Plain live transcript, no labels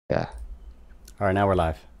Yeah. All right, now we're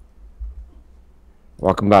live.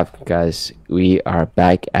 Welcome back, guys. We are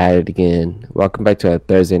back at it again. Welcome back to our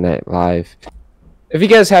Thursday Night Live. If you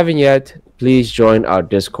guys haven't yet, please join our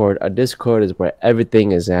Discord. Our Discord is where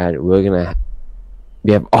everything is at.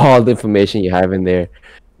 We have all the information you have in there.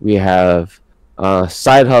 We have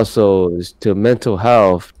side hustles to mental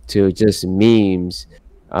health to just memes,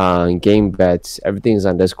 game bets. Everything's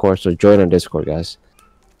on Discord. So join our Discord, guys.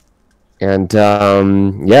 And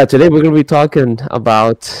yeah, today we're gonna be talking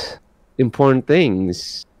about important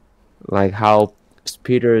things, like how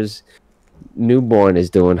Peter's newborn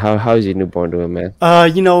is doing. How's your newborn doing, man?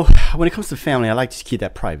 When it comes to family, I like to keep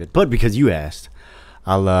that private. But because you asked,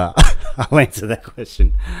 I'll I'll answer that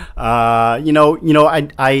question. I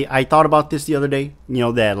thought about this the other day.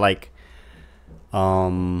 That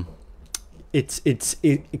um, it's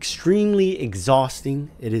extremely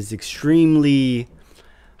exhausting. It is extremely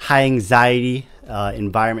high anxiety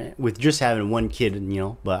environment with just having one kid.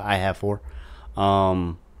 But I have four.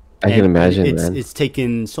 Um, I can and imagine, it's man. it's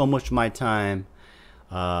taken so much of my time.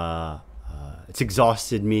 It's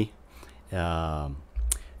exhausted me. Um,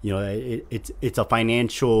 it's a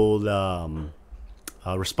financial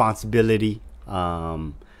responsibility,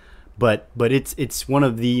 but it's one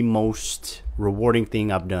of the most rewarding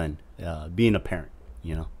thing I've done, being a parent.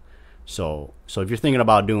 So if you're thinking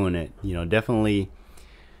about doing it, definitely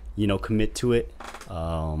commit to it,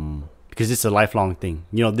 because it's a lifelong thing.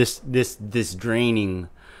 This draining,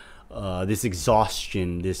 this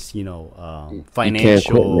exhaustion, this You can't quit,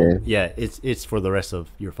 financial, man. yeah, it's for the rest of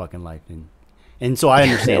your fucking life, and so I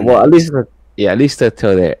understand Well, that. at least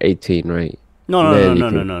until they're 18, right? No, And no, no, then you no,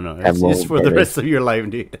 no, can no, no. have It's more for the better. rest of your life,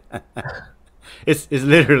 dude. It's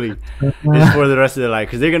literally it's for the rest of their life,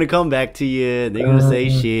 because they're gonna come back to you. They're gonna say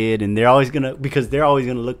shit, and they're always gonna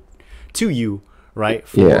look to you, right,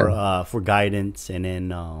 Yeah, for guidance. And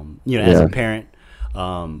then as a yeah, parent,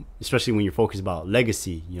 especially when you're focused about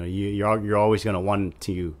legacy, you're always gonna want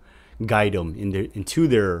to guide them into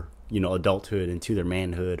their adulthood, into their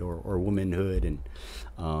manhood or womanhood. And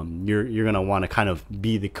you're gonna want to kind of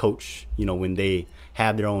be the coach, when they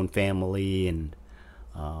have their own family. And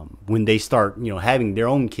when they start having their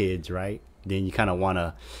own kids, right, then you kind of want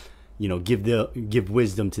to give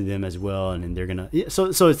wisdom to them as well. And then they're gonna, yeah, so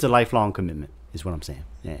it's a lifelong commitment is what I'm saying.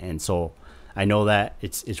 And so I know that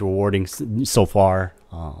it's rewarding so far.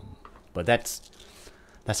 But that's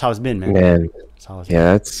how it's been, man. man. That's how it's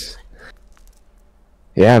been.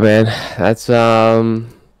 Yeah, man. That's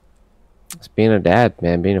it's being a dad,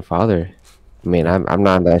 man. Being a father. I mean, I'm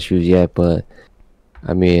not in that shoes yet, but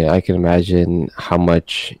I mean, I can imagine how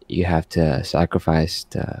much you have to sacrifice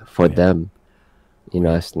Oh for yeah. them. You Oh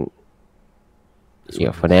know, yeah. it's, That's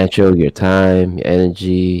what it is. financial, your time, your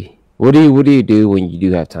energy. What do you do when you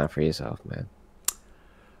do have time for yourself, man?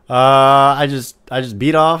 I just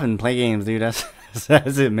beat off and play games, dude.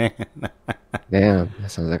 That's it, man. Damn,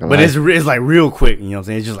 that sounds like a But it's life. it's like real quick, you know what I'm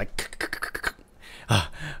saying? It's just like,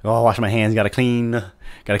 oh, wash my hands, gotta clean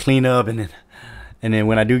up. And then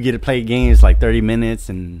when I do get to play games, like 30 minutes.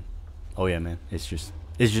 And oh yeah, man, it's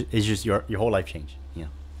just your whole life change.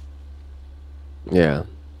 Yeah,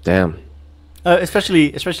 damn.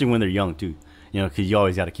 Especially when they're young too, because you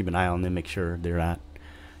always got to keep an eye on them, make sure they're not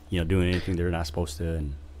doing anything they're not supposed to.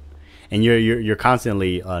 And you're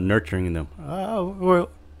constantly nurturing them, or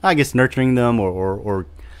I guess nurturing them, or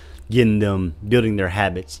getting them, building their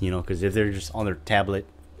habits, because if they're just on their tablet,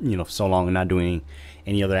 so long and not doing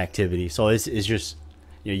any other activity, so it's just,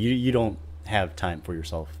 you don't have time for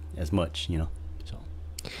yourself as much. So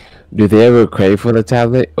Do they ever crave for the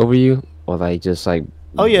tablet over you, or like just like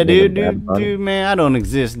oh yeah, being a dude, bad dude, about it? dude, man, I don't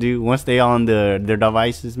exist, dude. Once they on their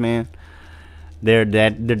devices, man, their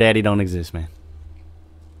daddy don't exist, man.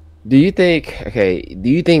 Do you think? Okay, do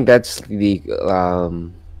you think that's the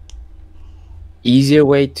easier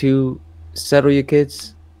way to settle your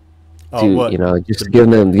kids? Oh, To what? just The give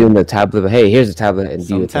them a tablet. Hey, here's a tablet and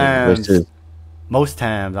do your thing. sometimes Versus, Most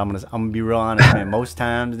times, I'm gonna be real honest, man. Most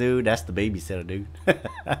times, dude, that's the babysitter, dude.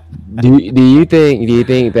 do you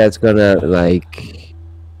think that's gonna like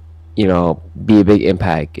be a big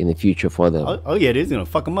impact in the future for them? Oh yeah, this is gonna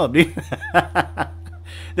fuck them up, dude.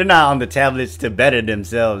 They're not on the tablets to better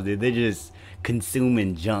themselves, dude. They're just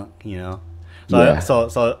consuming junk. So Yeah. so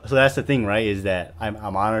so so that's the thing, right? Is that I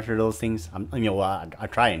monitor those things. Well, I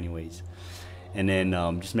try anyways, and then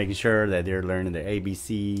just making sure that they're learning their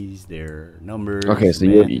ABCs, their Okay, numbers, so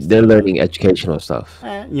math they're stuff. learning educational stuff.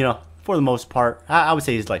 For the most part, I would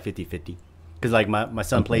say it's like 50-50. Because like my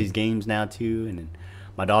son Okay. plays games now too, and then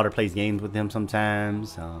my daughter plays games with him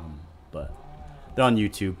sometimes. But they're on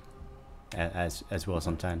YouTube as well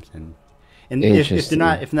sometimes. And And Interesting.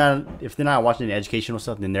 if they're not watching the educational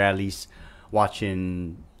stuff, then they're at least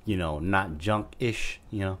watching, not junk ish,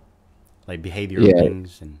 like behavioral Yeah.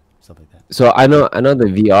 things and stuff like that. So I know the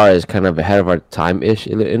VR is kind of ahead of our time ish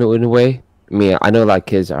in a way. I mean, I know a lot of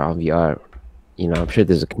kids are on VR. I'm sure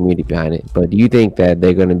there's a community behind it. But do you think that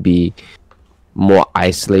they're gonna be more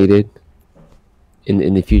isolated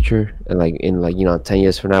in the future, and like in 10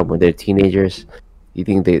 years from now when they're teenagers? Do you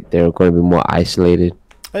think they're going to be more isolated?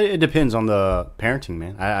 It depends on the parenting,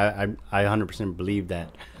 man. I 100% believe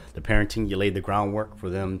that the parenting, you laid the groundwork for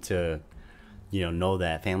them to, know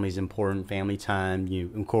that family's important, family time. You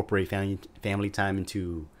incorporate family time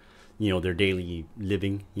into, their daily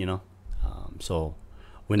living. So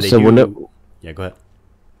when they So do, yeah, go ahead.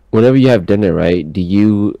 whenever you have dinner, right? Do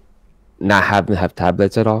you not have them have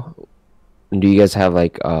tablets at all? Do you guys have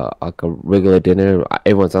like a regular dinner?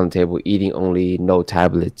 Everyone's on the table eating only, no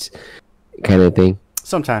tablets, kind of thing.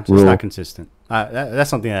 Sometimes it's not Rule. consistent. That's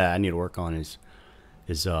something that I need to work on is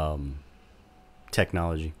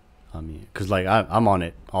technology. I mean, because like I'm on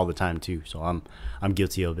it all the time too, so I'm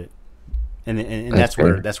guilty of it. And That's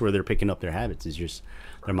fair. that's where they're picking up their habits is just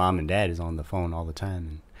their mom and dad is on the phone all the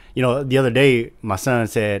time. And the other day my son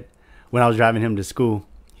said when I was driving him to school,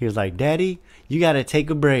 he was like, "Daddy, you gotta take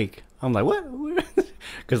a break." I'm like, "What?"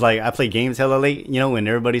 Because like I play games hella late, when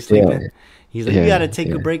everybody's Yeah, sleeping. He's like, "You yeah, gotta take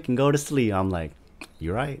a yeah. break and go to sleep." I'm like,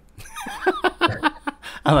 "You're right."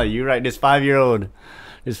 I'm like, "You're right." This 5-year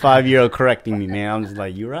old correcting me, man. I'm just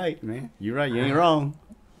like, "You're right, man. You're right. You ain't wrong."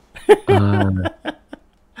 Uh,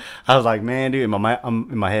 I was like, man, dude, in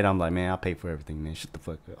my head, I'm like, man, I'll pay for everything, man. Shut the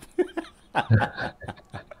fuck up.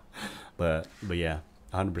 But yeah,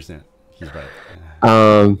 100%, he's right.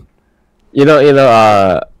 um,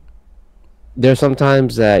 there's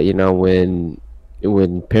sometimes that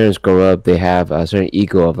when parents grow up, they have a certain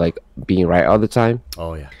ego of like being right all the time.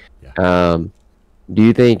 Oh yeah, yeah. Um, do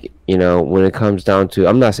you think when it comes down to,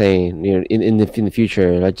 I'm not saying in the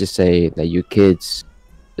future, let's just say that your kids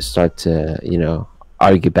start to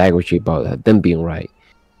argue back with you about them being right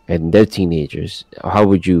and they're teenagers. How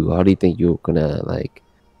do you think you're gonna like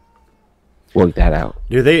work that out?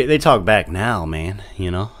 Dude, they talk back now, man.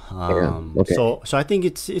 Yeah. Okay. So I think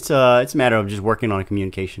it's a matter of just working on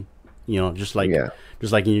communication. Just like Yeah.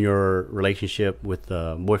 in your relationship with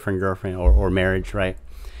boyfriend, girlfriend, or marriage, right?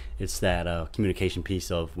 It's that communication piece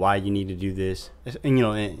of why you need to do this,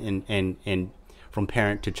 and and from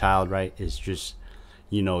parent to child, right? Is just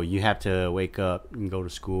you have to wake up and go to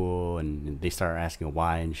school, and they start asking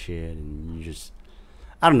why and shit, and you just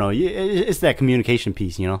I don't know. It's that communication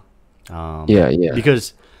piece, Yeah. Yeah.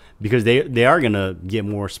 because they are gonna get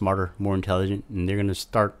more smarter, more intelligent, and they're gonna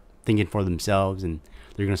start thinking for themselves, and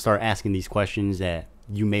they're gonna start asking these questions that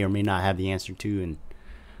you may or may not have the answer to, and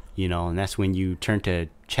that's when you turn to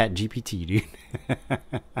Chat GPT, dude.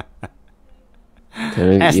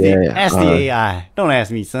 Yeah. Ask the AI. Don't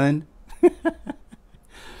ask me, son.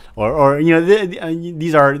 Or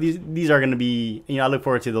these are gonna be, I look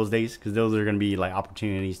forward to those days because those are gonna be like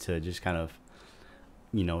opportunities to just kind of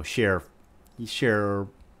share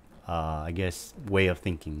I guess way of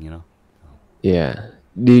thinking. Yeah.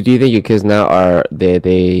 Do you think your kids now are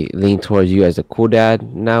they lean towards you as a cool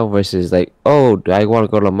dad now versus like, oh, do I want to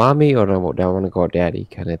go to mommy or do I want to go to daddy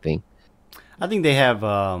kind of thing? I think they have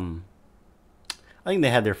I think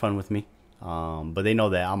they had their fun with me, but they know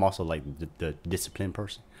that I'm also like the disciplined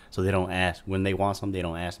person, so they don't ask when they want something. They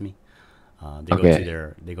don't ask me.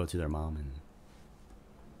 Okay. They go to their mom and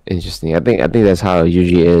Interesting. I think that's how it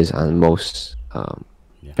usually is on most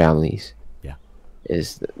yeah, families. yeah,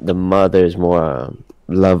 Is the mother is more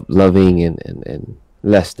loving and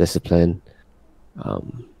less disciplined.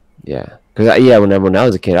 Yeah. Because yeah, when I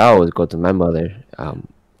was a kid, I always go to my mother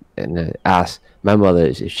and ask my mother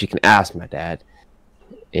if she can ask my dad,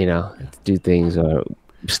 yeah, to do things or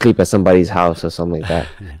sleep at somebody's house or something like that.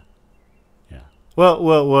 yeah,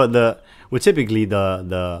 yeah. Typically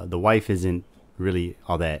the wife isn't really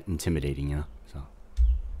all that intimidating. So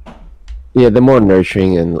Yeah, they're more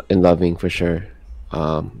nurturing and loving for sure.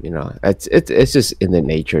 It's just in the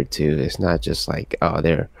nature too. It's not just like, oh,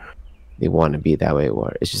 they want to be that way,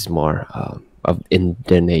 or it's just more of in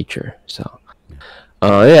their nature. So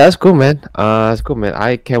yeah, yeah, that's cool, man. That's cool, man.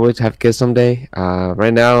 I can't wait to have kids someday.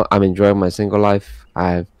 Right now I'm enjoying my single life.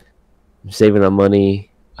 I'm saving up money.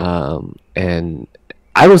 And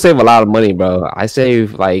I don't save a lot of money, bro. I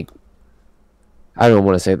save like, I don't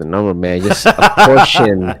want to say the number, man. Just a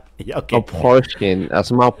portion, yeah, okay, a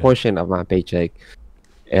small portion of my paycheck,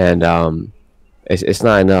 and it's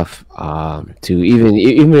not enough to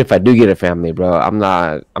even if I do get a family, bro. I'm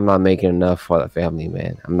not making enough for the family,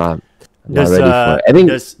 man. I'm not. I'm not ready for it. I think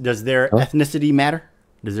does their huh? ethnicity matter?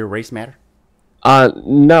 Does their race matter?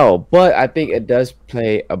 No, but I think it does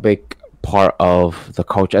play a big part of the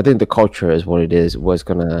culture. I think the culture is what it is. What's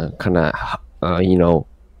gonna kind of you know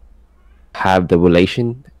have the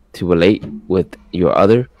relation to relate with your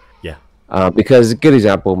other. Yeah. Because a good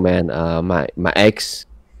example, man. My ex,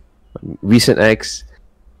 recent ex.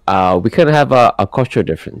 We kind of have a cultural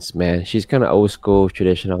difference, man. She's kind of old school,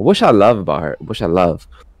 traditional, which I love about her, which I love.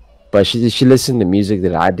 But she listened to music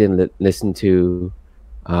that I didn't listen to.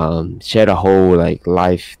 She had a whole like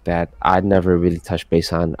life that I never really touched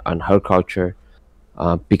base on her culture.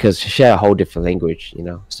 Because she had a whole different language, you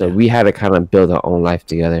know. So Yeah. we had to kind of build our own life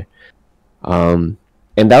together. Um,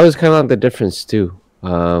 and that was kind of the difference too.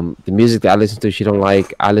 The music that I listen to, she don't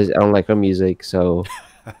like. I don't like her music, so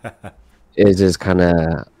it's just kind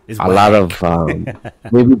of It's a lot whack.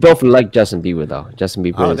 of. We both like Justin Bieber though. Justin Oh,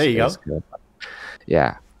 Bieber there you is go. good.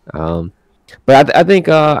 Yeah. But I think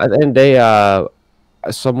at the end of the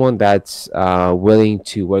day, someone that's willing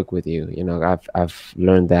to work with you. You know, I've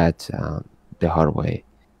learned that the hard way.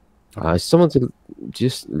 Okay. Someone to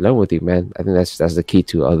just learn with you, man. I think that's the key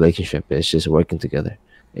to a relationship. It's just working together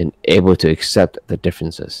and able to accept the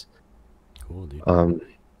differences. Cool, dude.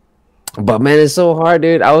 But man, it's so hard,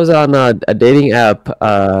 dude. I was on a dating app,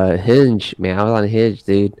 Hinge, man. I was on Hinge,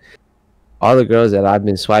 dude. All the girls that I've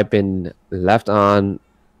been swiping left on.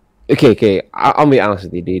 Okay. I'll be honest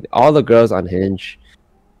with you, dude. All the girls on Hinge,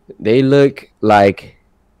 they look like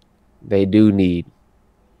they do need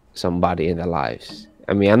somebody in their lives.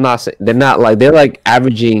 I mean, I'm not saying they're like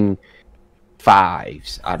averaging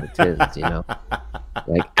fives out of tens, you know,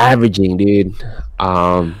 like averaging, dude.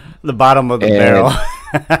 The bottom of the And barrel.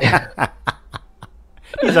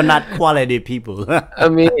 These are not quality people. I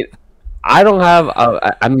mean, I don't have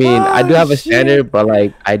I mean, I do Oh have a shit. standard, but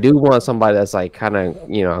like I do want somebody that's like kind of,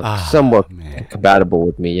 Ah somewhat man, compatible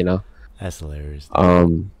with me, you know. that's hilarious,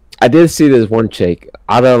 dude. I did see this one chick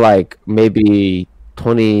out of like maybe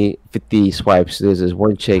 20, 50 swipes. There's this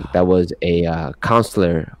one chick that was a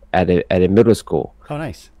counselor at a middle school. Oh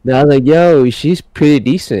nice. And I was like, yo, she's pretty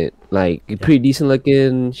decent, like Yeah. pretty decent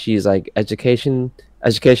looking. She's like educational,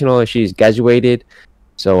 and she's graduated.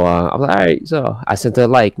 So I'm like, all right. So I sent her a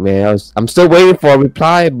like, man. I'm still waiting for a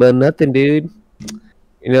reply, but nothing, dude.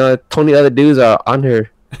 20 other dudes are on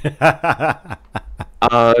her.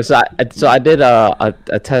 So I did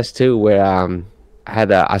a test too where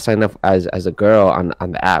I signed up as a girl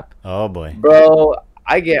on the app. Oh boy. Bro,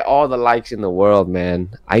 I get all the likes in the world, man.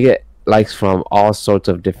 I get likes from all sorts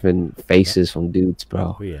of different faces from dudes,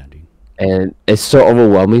 bro. Oh yeah, dude. And it's so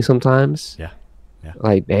overwhelming sometimes. Yeah. Yeah.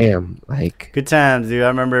 Like, damn, like, Good times, dude. I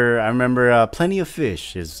remember Plenty of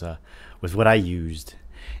Fish is was what I used.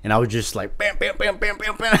 And I was just like bam bam bam bam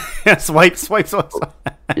bam bam swipe.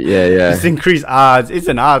 yeah, Just yeah, increase odds. It's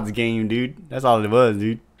an odds game, dude. That's all it was,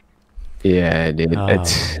 dude. yeah, dude. Oh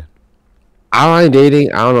It's man. online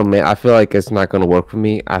dating. I don't know, man. I feel like it's not gonna work for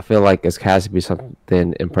me. I feel like it has to be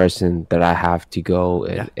something in person that I have to go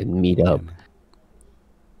Yeah. and meet Yeah, up man.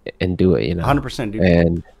 and do it, 100%, dude.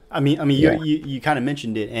 And I mean, yeah, you kind of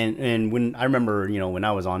mentioned it, and when I remember, when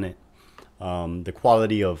I was on it, the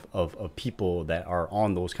quality of people that are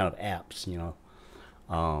on those kind of apps,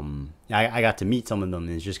 I got to meet some of them,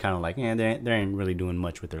 and it's just kind of like, they ain't really doing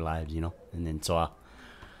much with their lives, and then so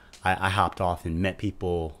I hopped off and met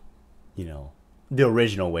people, the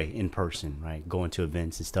original way in person, right, going to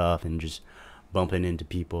events and stuff, and just bumping into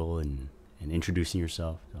people and introducing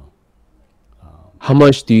yourself. So how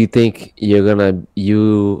much do you think you're gonna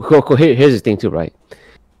you? Cool. Here's the thing too, right?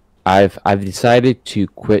 I've decided to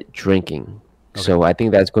quit drinking, okay, so I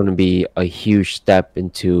think that's going to be a huge step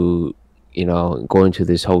into going to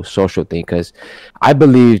this whole social thing because I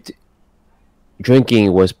believed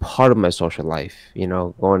drinking was part of my social life.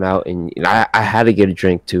 Going out and I had to get a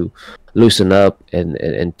drink to loosen up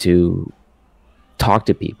and to talk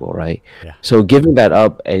to people, right? yeah, So giving that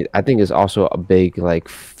up, I think is also a big like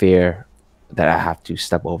fear that I have to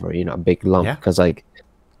step over. A big lump yeah, because like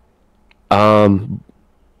um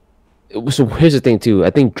so here's the thing too. I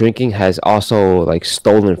think drinking has also like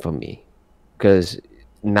stolen from me because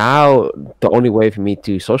now the only way for me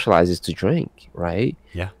to socialize is to drink, right?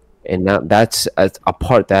 yeah, And now that's a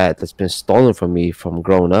part that's been stolen from me from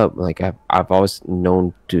growing up. Like I've always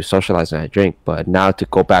known to socialize when I drink, but now to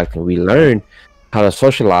go back and relearn how to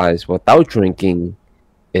socialize without drinking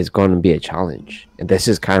is going to be a challenge. And this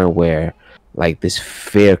is kind of where like this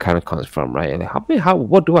fear kind of comes from, right? Like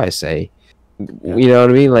what do I say? yeah, You know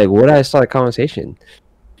what I mean? Like, what I start a conversation,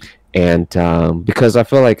 and because I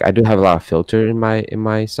feel like I do have a lot of filter in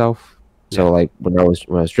myself. yeah. So like when I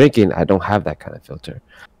was drinking, I don't have that kind of filter.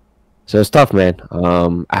 So it's tough, man.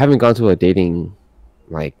 I haven't gone to a dating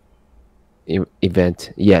like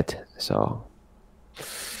event yet, so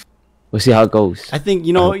we'll see how it goes. I think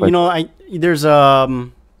there's I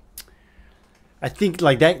think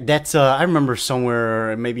like that's I remember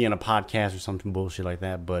somewhere maybe in a podcast or something bullshit like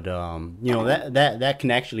that, but that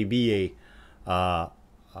can actually be a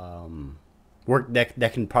work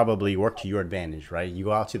that can probably work to your advantage, right? You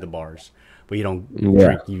go out to the bars, but you don't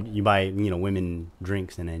drink. You buy women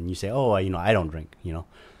drinks, and then you say, oh, I don't drink,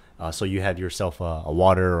 so you have yourself a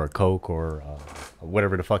water or a Coke or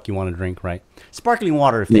whatever the fuck you want to drink, right? Sparkling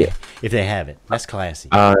water if they have it. That's classy.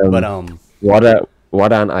 But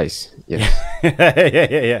water on ice. Yeah.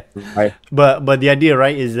 yeah. Right. But the idea,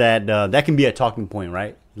 right, is that that can be a talking point,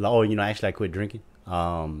 right? Like, oh, actually I quit drinking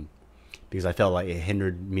because I felt like it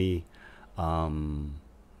hindered me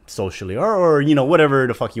socially or whatever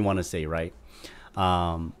the fuck you want to say, right?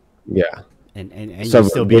 Yeah. And so you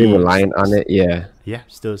still be reliant on it,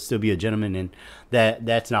 still be a gentleman, and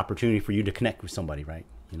that's an opportunity for you to connect with somebody, right?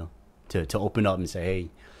 To open up and say,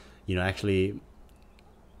 hey, actually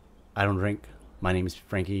I don't drink. My name is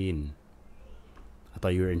Frankie, and I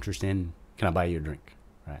thought you were interested. Can I buy you a drink?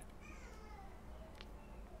 Right.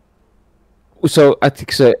 So I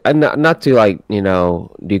think so. And not to like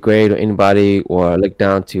degrade anybody or look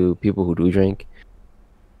down to people who do drink.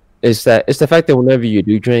 It's the fact that whenever you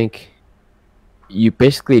do drink, you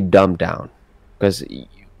basically dumb down, because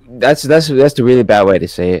that's the really bad way to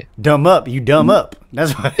say it. Dumb up, you dumb up.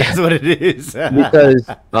 That's what it is. Because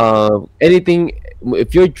anything,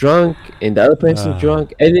 if you're drunk and the other person's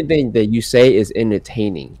drunk, anything that you say is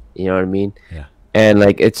entertaining. You know what I mean? Yeah. And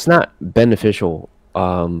like it's not beneficial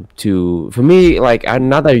for me. Like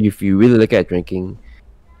not that if you really look at drinking,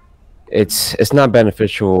 it's not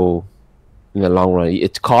beneficial in the long run.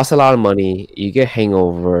 It costs a lot of money. You get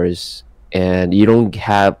hangovers, and you don't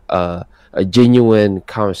have a genuine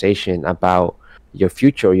conversation about your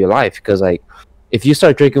future or your life. Because like if you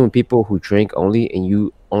start drinking with people who drink only, and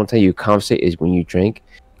you only time you conversate is when you drink,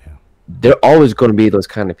 they're always going to be those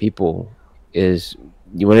kind of people. Is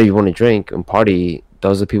whenever you want to drink and party,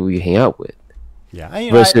 those are the people you hang out with. Yeah.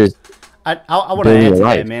 Versus I want to add to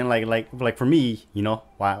that, man. Like for me,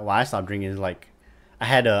 why I stopped drinking is like I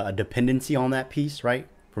had a dependency on that piece, right?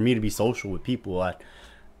 For me to be social with people, I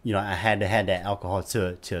had to have that alcohol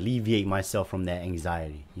to alleviate myself from that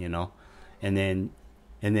anxiety, and then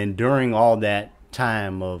during all that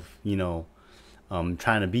time of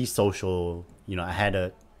trying to be social, I had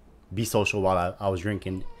to be social while I was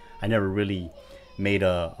drinking. I never really made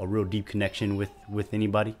a real deep connection with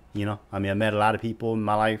anybody. I mean, I met a lot of people in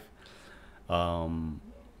my life, in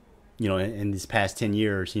these past 10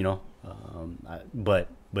 years, but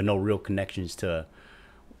no real connections to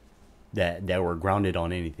that were grounded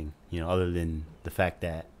on anything, other than the fact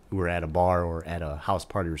that we're at a bar or at a house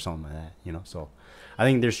party or something like that, so I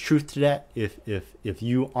think there's truth to that. If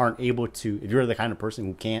you aren't able to, if you're the kind of person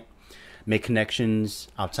who can't make connections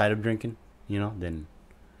outside of drinking, then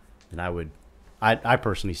I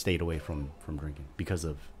personally stayed away from drinking because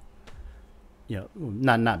of,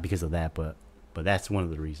 not because of that, but that's one of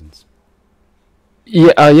the reasons.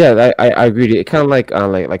 Yeah, I agree. It kind of like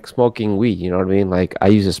smoking weed. You know what I mean? Like I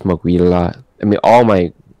used to smoke weed a lot. I mean,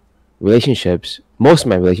 most of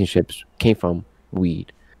my relationships came from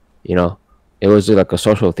weed. It was like a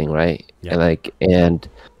social thing, right? Yeah. And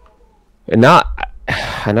now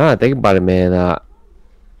I think about it, man.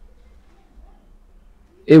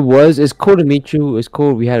 It's cool to meet you. It's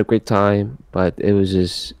cool. We had a great time, but it was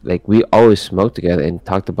just like we always smoked together and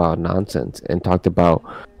talked about nonsense and talked about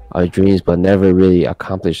our dreams, but never really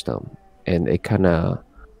accomplished them. And it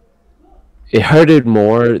hurted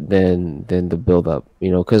more than the build up,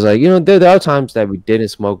 because there are times that we didn't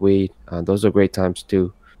smoke weed. Those are great times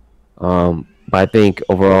too. But I think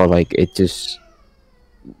overall, like it just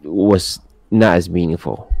was not as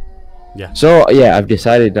meaningful. Yeah. So yeah, I've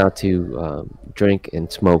decided not to drink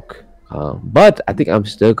and smoke. But I think I'm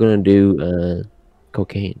still gonna do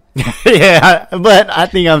cocaine. Yeah, but I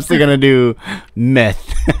think I'm still gonna do meth.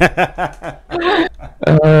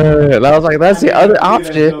 And I was like, that's the other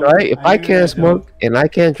option, right? If I can't smoke and I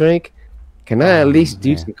can't drink, can I at least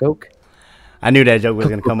do some coke? I knew that joke was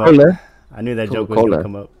gonna come up. I knew that joke was gonna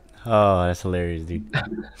come up. Oh, that's hilarious, dude.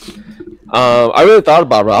 I really thought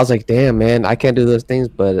about it. I was like, damn, man, I can't do those things,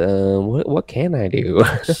 but what can I do?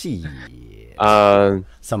 Shit.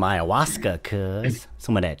 Some ayahuasca, cuz.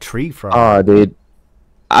 Some of that tree frog. Oh, dude.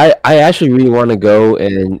 I actually really want to go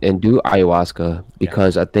and do ayahuasca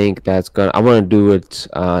because I think I want to do it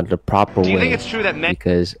the proper way. Do you think it's true that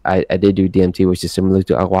because I did do DMT, which is similar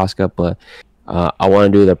to ayahuasca, but I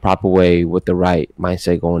want to do it the proper way with the right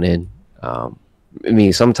mindset going in. I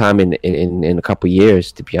mean, sometime in a couple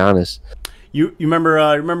years, to be honest. You remember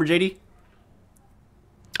JD?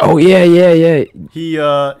 Oh yeah, yeah,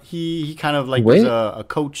 yeah. He kind of like was Wait. a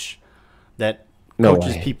coach that No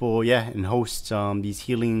coaches way. people, yeah, and hosts these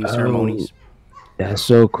healing Oh, ceremonies. that's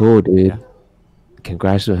so cool, Yeah. dude.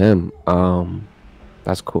 Congrats to him.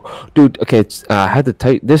 That's cool, dude. Okay, I had to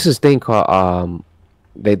tell you. This is thing called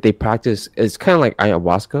they practice. It's kind of like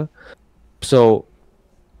ayahuasca. So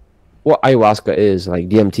what ayahuasca is like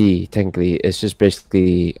DMT technically, it's just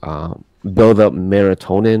basically build up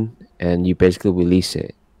melatonin and you basically release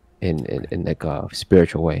it in like a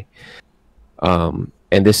spiritual way. And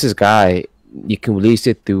this is guy you can release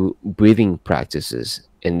it through breathing practices,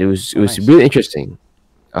 and it Oh, was nice. really interesting.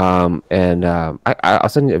 I'll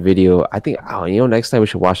send you a video. I think next time we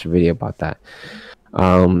should watch a video about that.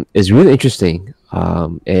 It's really interesting.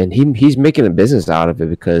 And he's making a business out of it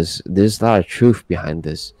because there's a lot of truth behind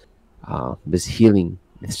this. This healing,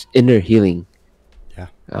 this inner healing. Yeah.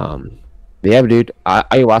 Yeah, dude.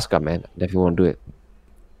 Ayahuasca, man. Definitely want to do it.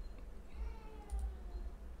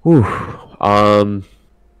 Whew.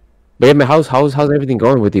 But yeah, man. How's everything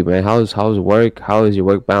going with you, man? How's work? How is your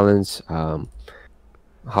work balance?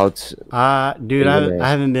 How's Dude, you I gonna?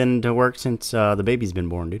 haven't been to work since the baby's been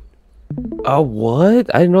born, dude. Oh,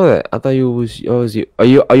 what? I didn't know that. I thought you was. Oh, was you? Are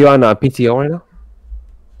you on PTO right now?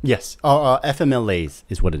 Yes. FMLAs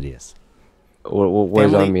is what it is. What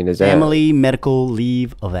does that mean? Is that? Family medical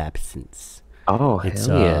leave of absence. Oh, It's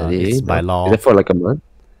hell yeah, dude. it's by law. Is it for like a month?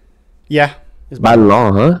 Yeah, it's By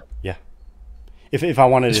law, huh? yeah. If I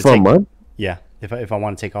wanted It's to for a take month? yeah, if I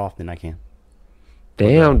want to take off, then I can.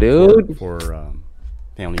 Damn, For dude.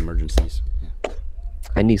 family emergencies. Yeah.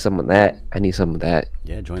 I need some of that. I need some of that.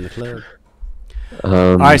 Yeah, join the club. Um,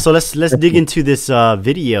 All right, so let's dig into this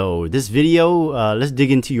video. This video, let's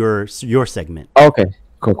dig into your segment. okay,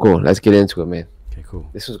 cool. Let's get into it, man. Okay, cool.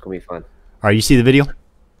 This is gonna be fun. All right, you see the video?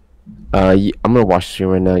 I'm gonna watch the stream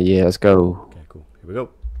right now. Yeah, let's go. Okay, cool. Here we go.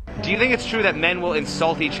 Do you think it's true that men will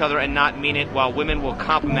insult each other and not mean it, while women will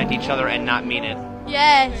compliment each other and not mean it?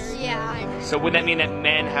 Yes. Yeah. So would that mean that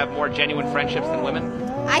men have more genuine friendships than women?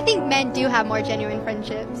 I think men do have more genuine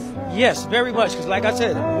friendships. Yes, very much. Because like I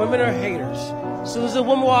said, women are haters. As soon as a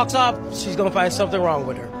woman walks up, she's going to find something wrong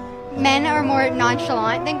with her. Men are more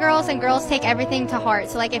nonchalant than girls, and girls take everything to heart.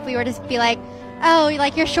 So, like, if we were to be like, oh,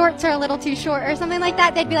 like your shorts are a little too short or something like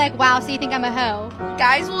that, they'd be like, wow, so you think I'm a hoe?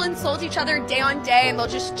 Guys will insult each other day on day and they'll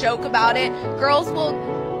just joke about it. Girls will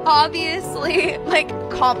obviously like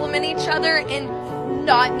compliment each other and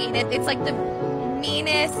not mean it. It's like the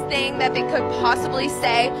meanest thing that they could possibly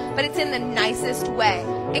say, but it's in the nicest way.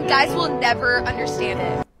 And guys will never understand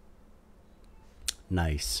it.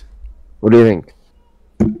 Nice. What do you think?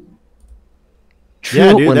 True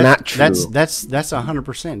Yeah, dude, or that's, not true? that's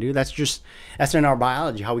 100%, dude. That's in our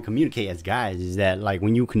biology, how we communicate as guys. Is that like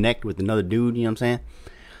when you connect with another dude, you know what I'm saying?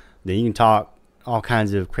 Then you can talk all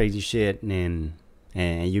kinds of crazy shit, and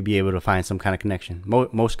you'll be able to find some kind of connection,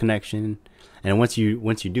 most connection. And once you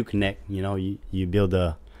do connect, you know, you build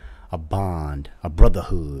a bond, a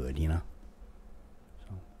brotherhood, you know.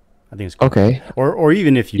 So I think it's cool. Okay. Or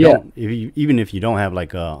even if you Yeah. don't, even if you don't have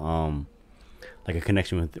like a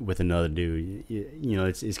connection with another dude, you know,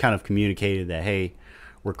 it's kind of communicated that, hey,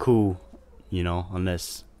 we're cool, you know,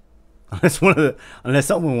 unless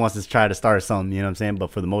someone wants to try to start something, you know what I'm saying?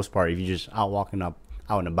 But for the most part, if you're just out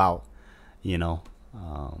and about, you know,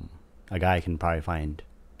 a guy can probably find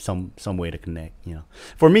some way to connect, you know.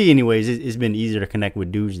 For me anyways, it's been easier to connect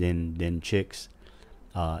with dudes than chicks,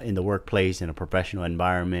 in the workplace, in a professional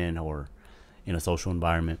environment, or in a social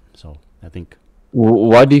environment. So I think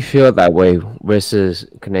Why do you feel that way versus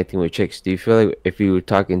connecting with chicks? Do you feel like if you were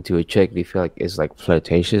talking to a chick, do you feel like it's like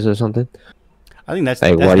flirtatious or something? that's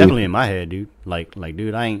Like, why do you- definitely in my head, dude. Like,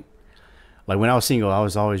 dude, I ain't like when I was single, I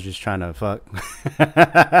was always just trying to fuck,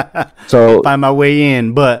 So find my way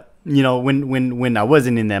in. But you know, when I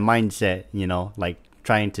wasn't in that mindset, you know, like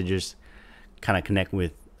trying to just kind of connect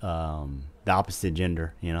with the opposite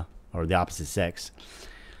gender, you know, or the opposite sex,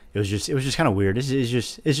 it was just kind of weird. It's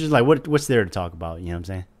just like what's there to talk about, you know what I'm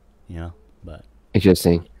saying, you know? But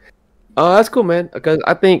interesting. Oh, that's cool, man. Because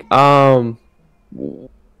I think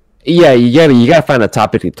yeah, you gotta find a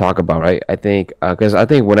topic to talk about, right? I think because I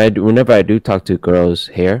think whenever I do talk to girls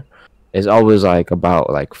here, it's always like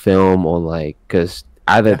about like film or like because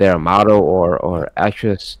either they're a model or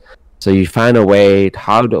actress, so you find a way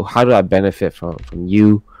how do I benefit from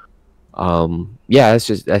you? Yeah,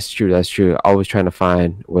 that's true. Always trying to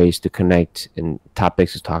find ways to connect and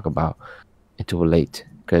topics to talk about and to relate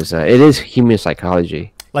because it is human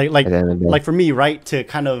psychology. like At the end of the day. like for me, right, to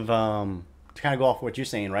kind of to kind of go off what you're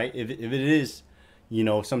saying, right? If it is, you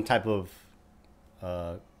know, some type of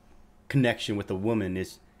connection with a woman,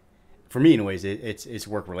 is, for me anyways, it's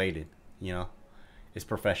work related, you know, it's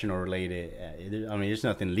professional related. I mean, there's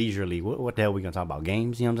nothing leisurely. What the hell are we gonna talk about?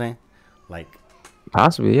 Games? You know what I'm saying? Like,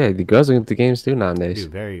 Possibly, yeah. The girls are into games too nowadays.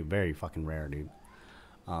 dude, very very fucking rare, dude.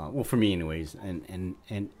 Well, for me anyways, and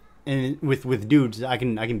with dudes, I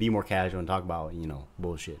can be more casual and talk about, you know,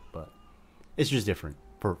 bullshit, but it's just different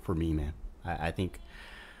for me, man. I think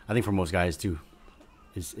for most guys too,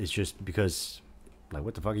 it's just because, like,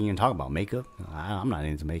 what the fuck are you gonna talk about? Makeup? I'm not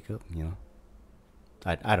into makeup, you know.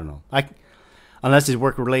 I don't know. Unless it's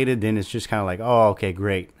work related, then it's just kind of like, oh, okay,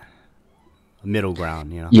 great, a middle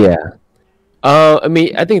ground, you know. Yeah. I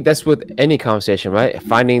mean, I think that's with any conversation, right?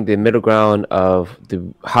 Finding the middle ground of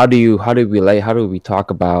how do we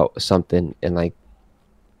talk about something, and like,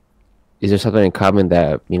 is there something in common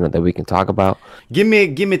that, you know, that we can talk about? Give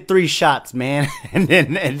me 3 shots, man, and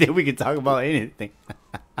then we can talk about anything.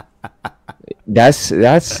 That's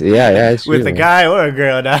yeah. It's With true, a man. guy or a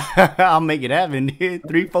girl, I'll make it happen, dude.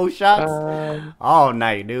 3-4 shots all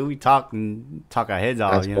night, dude. We talk our heads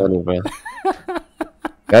off. That's You know? funny, bro.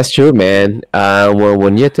 That's true, man.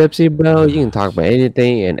 When you're tipsy, bro, you can talk about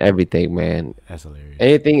anything and everything, man. That's hilarious.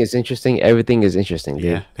 Anything is interesting. Everything is interesting,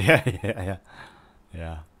 dude. Yeah.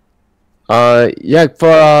 Yeah.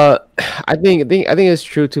 For I think it's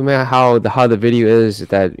true too, man. How the video is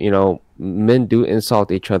that, you know, men do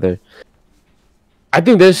insult each other. I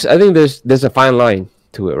think there's a fine line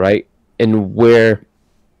to it, right? And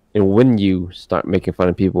when you start making fun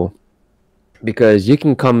of people, because you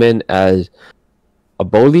can come in as a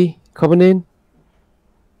bully coming in,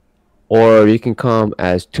 or you can come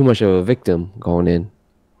as too much of a victim going in.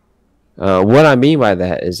 What I mean by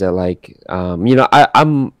that is that, like, you know,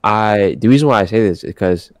 the reason why I say this is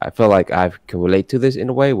because I feel like I can relate to this in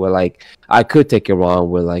a way where, like, I could take it wrong,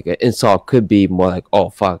 where, like, an insult could be more like, oh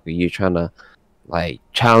fuck, you're trying to, like,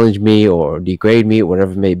 challenge me or degrade me,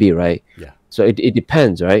 whatever it may be, right? Yeah. So it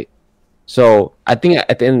depends, right? So I think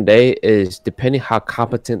at the end of the day is depending how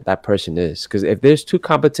competent that person is. Because if there's two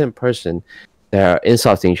competent person that are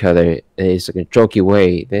insulting each other in it's like a jokey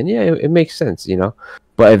way, then yeah, it makes sense, you know.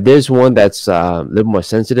 But if there's one that's a little more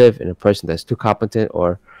sensitive and a person that's too competent,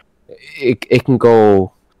 or it can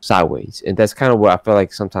go sideways, and that's kind of where I feel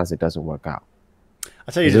like sometimes it doesn't work out.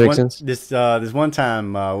 I'll tell you, Does it make sense? this one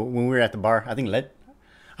time when we were at the bar, I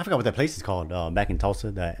forgot what that place is called, back in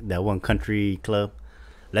Tulsa, that one country club,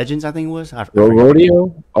 Legends, I think it was. I forget.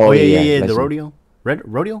 Rodeo? Oh yeah, the Legend. rodeo.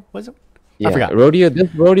 Rodeo, was it? Yeah, I forgot. the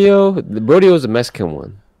rodeo is a Mexican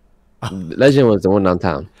one. Legend was the one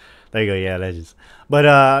downtown. There you go, yeah, Legends.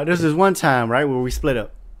 But there's this one time, right, where we split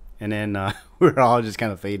up, and then we were all just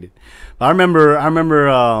kind of faded. But I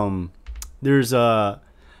remember there's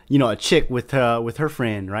you know, a chick with her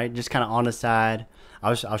friend, right, just kind of on the side. I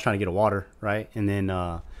was trying to get a water, right, and then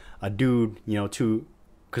a dude, you know,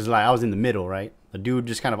 because like I was in the middle, right, a dude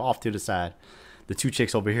just kind of off to the side, the 2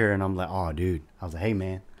 chicks over here, and I'm like, oh, dude, I was like, hey,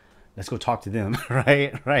 man, let's go talk to them,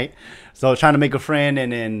 right. So trying to make a friend,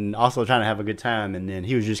 and then also trying to have a good time, and then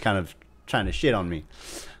he was just kind of trying to shit on me.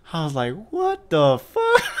 I was like, what the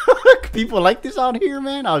fuck? People like this out here,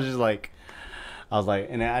 man? I was like,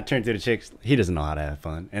 and then I turned to the chicks. He doesn't know how to have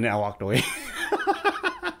fun, and then I walked away.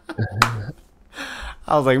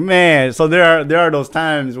 I was like, man. So there are those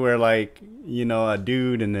times where, like, you know, a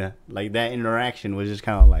dude and like that interaction was just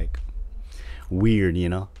kind of like weird, you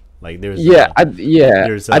know. Like there's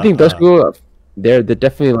I think those people, they're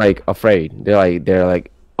definitely like afraid. They're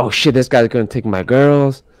like, oh shit, this guy's gonna take my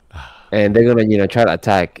girls, and they're gonna, you know, try to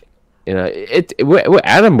attack. You know, we're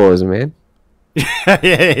animals, man.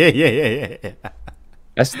 yeah.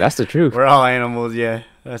 That's the truth. We're all animals, yeah.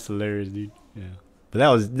 That's hilarious, dude. Yeah. But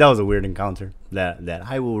that was a weird encounter that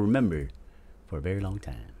I will remember for a very long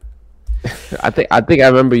time. I think I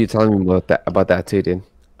remember you telling me about that too, dude.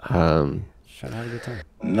 Trying to have a good time.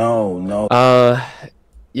 No.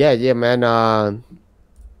 Yeah, man.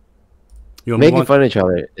 You want Making fun of each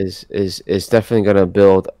other is definitely gonna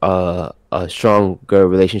build a stronger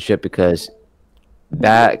relationship, because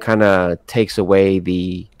that kind of takes away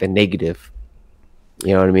the negative.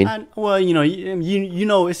 You know what I mean? Well, you know, you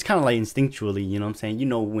know, it's kind of like instinctually, you know what I'm saying? You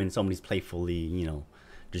know when somebody's playfully, you know,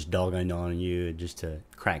 just dogging on you just to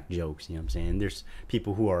crack jokes, you know what I'm saying? There's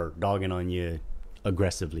people who are dogging on you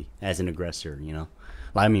aggressively as an aggressor, you know?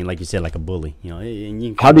 I mean, like you said, like a bully, you know? And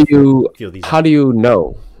you How do you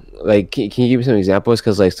know? Like, can you give me some examples?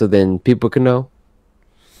 Because, like, so then people can know.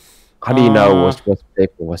 How do you know what's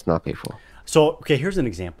playful, what's not playful? So, okay, here's an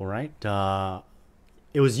example, right?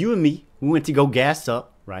 It was you and me. We went to go gas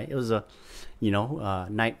up, right? It was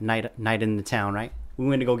night in the town, right? We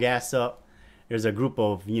went to go gas up. There's a group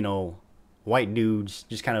of, white dudes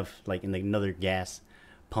just kind of like in another gas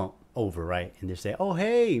pump over, right? And they say, "Oh,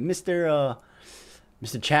 hey, Mr.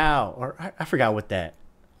 Chow," or I forgot what that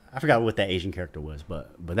Asian character was,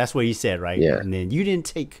 but that's what he said, right? Yeah. And then you didn't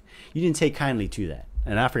take kindly to that,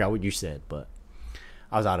 and I forgot what you said, but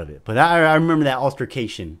I was out of it. But I remember that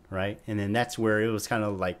altercation, right? And then that's where it was kind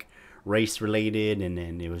of like race related, and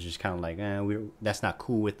then it was just kind of like, that's not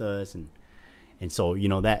cool with us, and so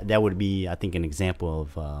that would be, I think, an example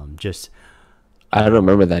of just. I don't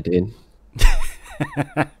remember that, dude.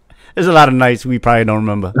 There's a lot of nights we probably don't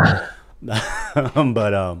remember, but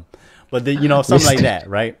something like that,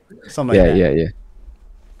 right? Something like that.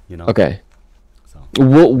 Yeah. Okay. So.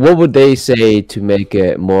 What would they say to make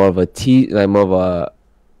it more of a more of a,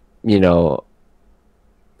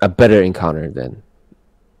 a better encounter then?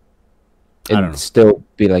 I don't know. And still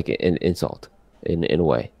be like an insult in a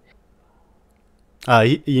way.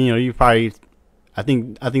 You probably, I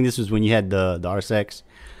think this was when you had the RSX.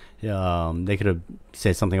 They could have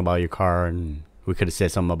said something about your car, and we could have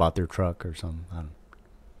said something about their truck or something.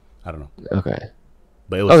 I don't know. Okay.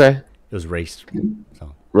 But it was okay. It was race.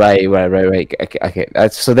 So. Right. Okay.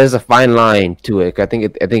 So there's a fine line to it. I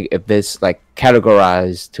think if it's like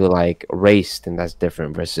categorized to like race, then that's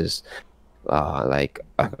different versus like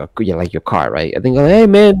your car, right? I think, hey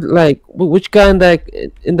man, like which guy in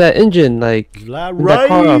that engine, like in that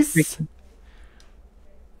car?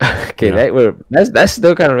 Okay, that's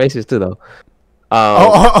still kind of racist too, though.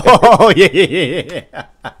 Yeah.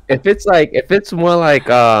 If it's more like,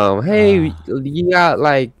 hey, you got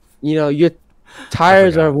like, your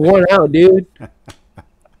tires are worn out, dude.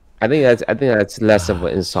 I think that's less of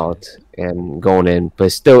an insult and going in,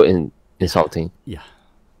 but still insulting. Yeah.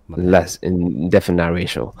 Less definitely not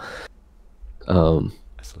racial.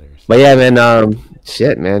 That's hilarious. But yeah, man.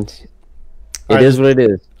 Shit, man. It is what it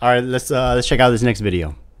is. All right, let's check out this next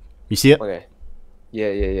video. You see it? Okay.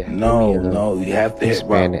 Yeah. No, you have to hit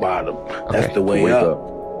rock bottom. That's the way up.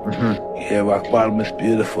 Yeah, rock bottom is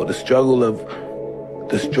beautiful. The struggle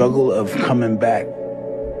of coming back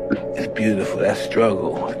is beautiful. That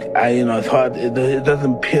struggle, it's hard. It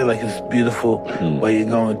doesn't appear like it's beautiful while you're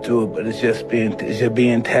going through it, but you're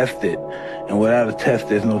being tested, and without a test,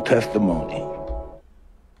 there's no testimony.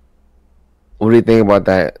 What do you think about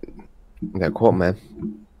that quote, man?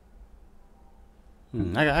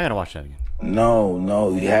 I gotta watch that again. No,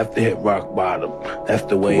 you have to hit rock bottom. That's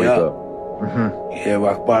the way up. Yeah,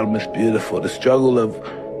 rock bottom is beautiful. The struggle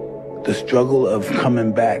of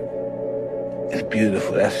coming back is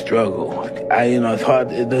beautiful. That struggle, it's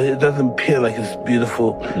hard. It doesn't appear like it's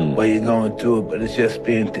beautiful while you're going through it, but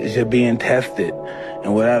you're being tested,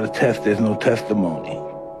 and without a test, there's no testimony.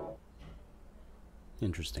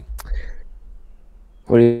 Interesting.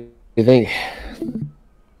 What do you think?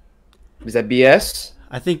 Is that BS?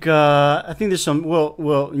 I think there's some.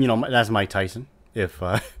 Well, that's Mike Tyson.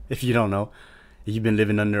 If you don't know, you've been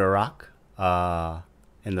living under a rock,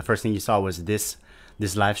 and the first thing you saw was this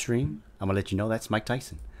live stream. I'm gonna let you know that's Mike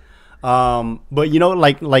Tyson. But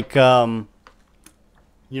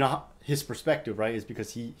his perspective, right, is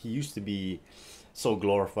because he used to be so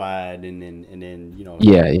glorified, and then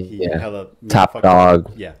he hella top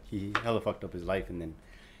dog. He hella fucked up his life, and then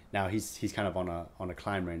now he's kind of on a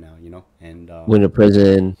climb right now, and went to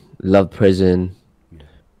prison, loved prison. Yeah.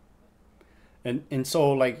 And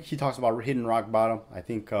so like he talks about hitting rock bottom. I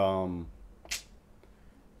think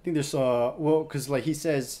there's because like he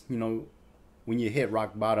says, when you hit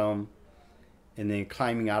rock bottom and then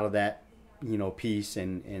climbing out of that, piece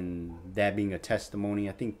and that being a testimony.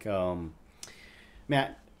 I think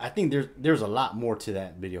man, I think there's a lot more to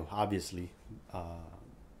that video, obviously.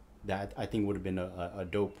 That I think would have been a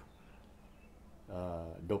dope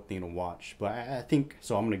thing to watch. But I think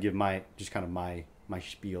so. I'm gonna give my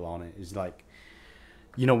spiel on it. Is like,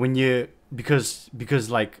 when you because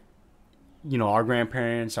like, our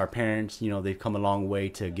grandparents, our parents, they've come a long way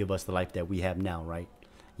to give us the life that we have now, right?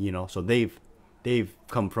 So they've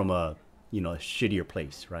come from a shittier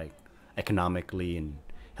place, right? Economically and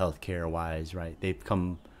healthcare wise, right? They've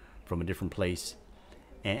come from a different place,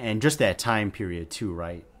 and just that time period too,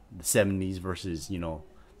 right? The 70s versus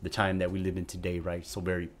the time that we live in today, right? So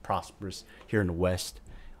very prosperous here in the West,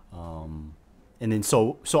 and then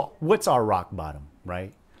so what's our rock bottom,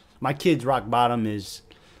 right? My kids' rock bottom is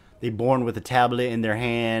they born with a tablet in their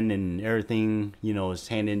hand and everything is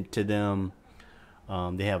handed to them.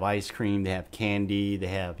 They have ice cream, they have candy, they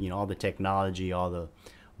have all the technology, all the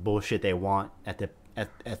bullshit they want at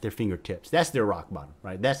their fingertips. That's their rock bottom,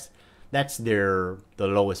 right? That's the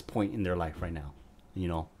lowest point in their life right now,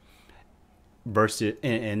 versus,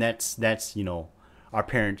 and that's our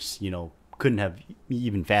parents couldn't have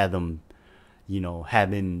even fathomed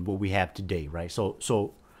having what we have today, right?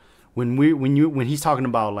 So when he's talking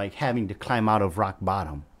about like having to climb out of rock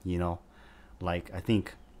bottom, like I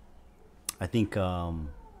think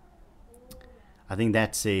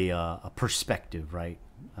that's a perspective, right?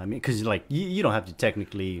 I mean, because like you don't have to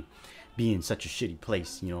technically be in such a shitty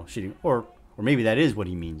place, shitty, or maybe that is what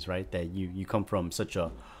he means, right? That you come from such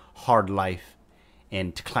a hard life,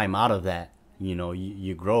 and to climb out of that,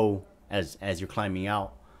 you grow as you're climbing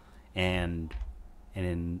out, and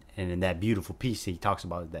in that beautiful piece he talks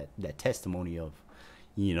about that testimony of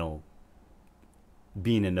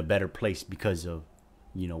being in a better place because of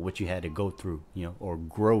what you had to go through, or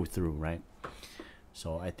grow through, right?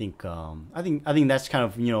 So I think that's kind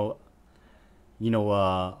of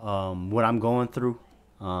what I'm going through,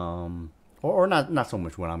 or not so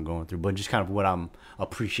much what I'm going through, but just kind of what I'm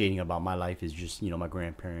appreciating about my life is just my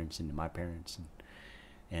grandparents and my parents,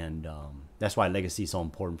 and that's why legacy is so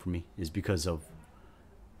important for me, is because of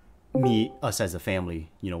us as a family,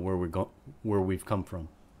 where we've come from,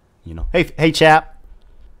 Hey chap,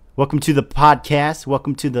 welcome to the podcast,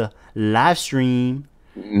 welcome to the live stream,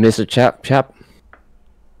 Mr. Chap.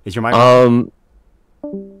 Is your mic? Oh,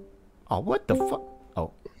 what the fuck?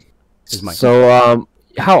 Oh, his mic. So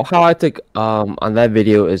how I took on that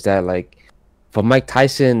video is that, like, for Mike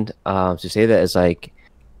Tyson to say that, it's like,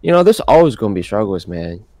 there's always gonna be struggles,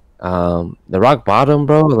 man. The rock bottom,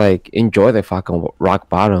 bro, like, enjoy the fucking rock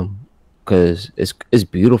bottom, because it's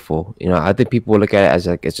beautiful. I think people look at it as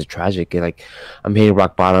like it's a tragic, like, I'm hitting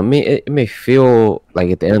rock bottom. I mean, it may feel like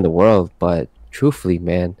at the end of the world, but truthfully,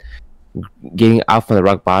 man, getting out from the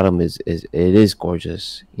rock bottom is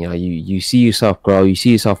gorgeous. You see yourself grow, you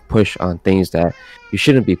see yourself push on things that you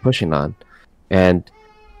shouldn't be pushing on, and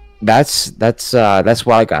that's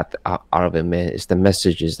what I got out of it, man. It's the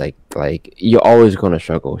message is like you're always going to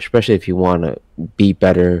struggle, especially if you want to be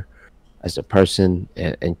better as a person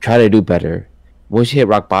and try to do better. Once you hit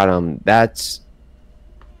rock bottom, that's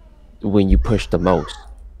when you push the most.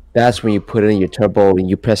 That's when you put in your turbo and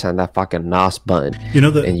you press on that fucking NOS button,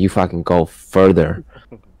 and you fucking go further.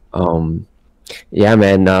 Yeah,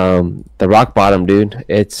 man. The rock bottom, dude.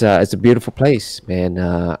 It's a beautiful place, man.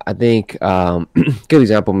 I think good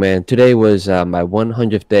example, man. Today was my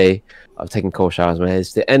 100th day of taking cold showers, man.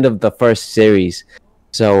 It's the end of the first series,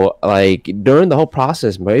 so like during the whole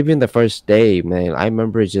process, but even the first day, man, I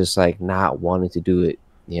remember just like not wanting to do it.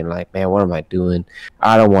 Like, man, what am I doing?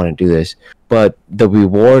 I don't want to do this. But the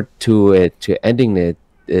reward to ending it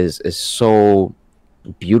is so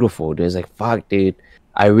beautiful. There's like, fuck, dude,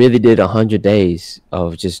 I really did 100 days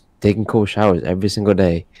of just taking cold showers every single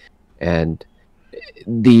day, and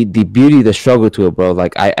the beauty, the struggle to it, bro.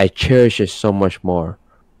 Like, I cherish it so much more,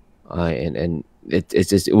 and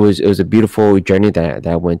it was a beautiful journey that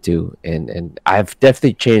I went to, and I've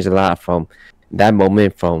definitely changed a lot from that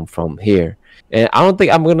moment from here. And I don't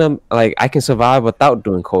think I'm gonna, like, I can survive without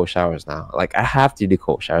doing cold showers now. Like, I have to do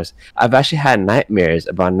cold showers. I've actually had nightmares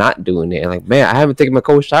about not doing it. And like, man, I haven't taken my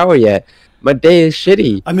cold shower yet. My day is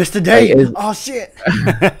shitty. I missed a day. Like, oh shit. You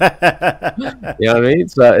know what I mean?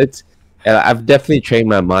 So I've definitely trained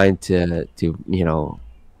my mind to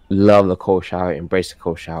love the cold shower, embrace the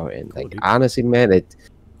cold shower, and like, honestly, man,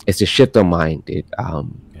 it's a shift of mind, dude.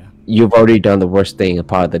 You've already done the worst thing a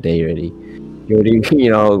part of the day already. You already,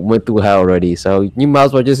 went through hell already, so you might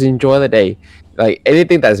as well just enjoy the day. Like,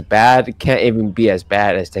 anything that's bad can't even be as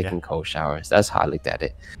bad as taking cold showers. That's how I looked at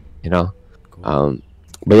it, Cool.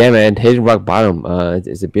 But yeah, man, hitting rock bottom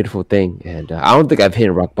is a beautiful thing, and I don't think I've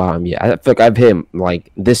hit rock bottom yet. I feel like I've hit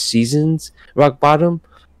like this season's rock bottom,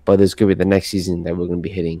 but this could be the next season that we're gonna be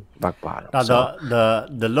hitting rock bottom. Now, so.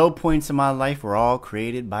 the low points in my life were all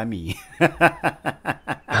created by me.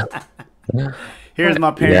 Here's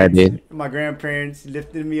my parents, my grandparents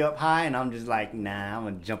lifting me up high, and I'm just like, nah, I'm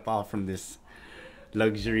gonna jump off from this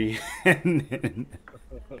luxury. And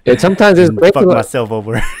sometimes it's great fuck myself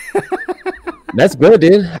over. That's good,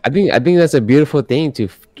 dude. I think that's a beautiful thing to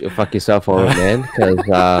fuck yourself over, man. Because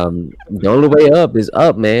the only way up is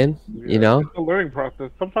up, man. It's a learning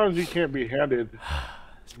process. Sometimes you can't be handed,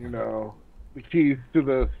 the keys to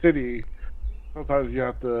the city. Sometimes you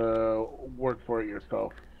have to work for it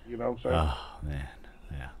yourself. You know what I'm saying? Oh man,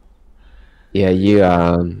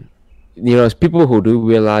 yeah. It's people who do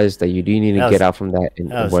realize that you do need to get out from that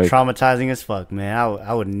and that was work. Traumatizing as fuck, man.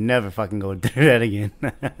 I would never fucking go through that again.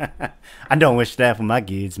 I don't wish that for my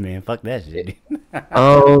kids, man. Fuck that shit.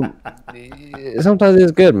 Sometimes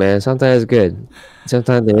it's good, man. Sometimes it's good.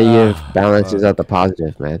 Sometimes the negative balances out the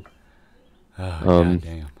positive, man. God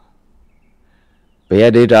damn. But yeah,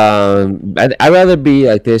 dude. I'd rather be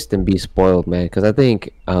like this than be spoiled, man. Because I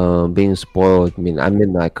think being spoiled, I mean, I'm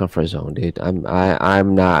in my comfort zone, dude.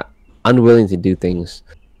 I'm not unwilling to do things.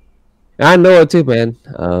 And I know it too, man.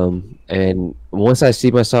 And once I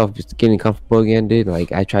see myself just getting comfortable again, dude,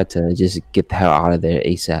 like I try to just get the hell out of there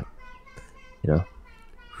ASAP. You know.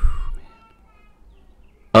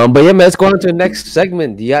 But yeah, man, let's go on to the next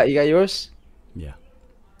segment. You got yours? Yeah.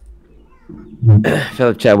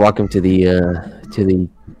 Philip Chat, welcome to the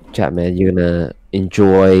chat, man. You're gonna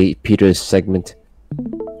enjoy Peter's segment.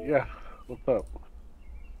 Yeah. What's up?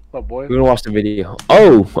 What's up, boys? We're gonna watch the video.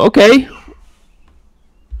 Oh, okay.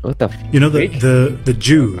 What the? You know, the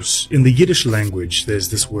Jews, in the Yiddish language, there's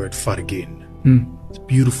this word fargin. It's a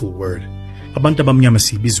beautiful word. Abantu abamnyama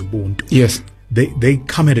sibiza ubuntu. Yes. They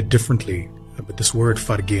come at it differently, but this word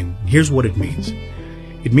fargin, here's what it means.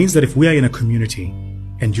 It means that if we are in a community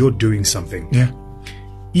and you're doing something, yeah,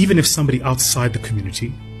 even if somebody outside the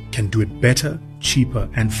community can do it better, cheaper,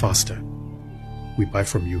 and faster, we buy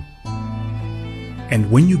from you. And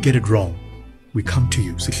when you get it wrong, we come to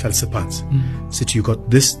you, say you got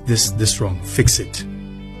this wrong, fix it.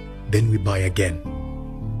 Then we buy again.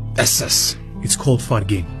 That's us. It's called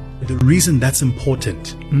fargin. The reason that's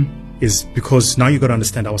important is because now you got to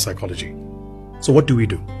understand our psychology. So what do?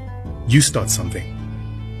 You start something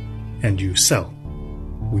and you sell.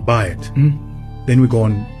 We buy it. Then we go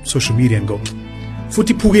on social media and go,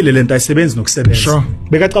 futhi phukile lento ayisebenzi nokusebenza. Sure.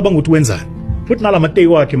 Bekacabanga ukuthi wenzani. Futhi nala mateki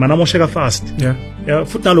wakhe mana mosheka fast. Yeah.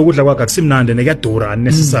 Futhi nalokudla kwakhe akusimnandi nekuyadura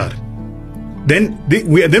unnecessary. Then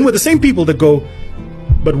we're the same people that go,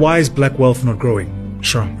 but why is black wealth not growing?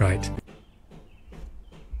 Sure. Right.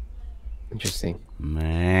 Interesting.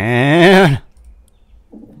 Man.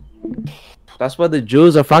 That's why the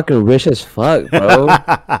Jews are fucking rich as fuck, bro.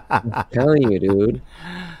 I'm telling you, dude.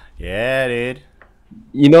 Yeah, dude.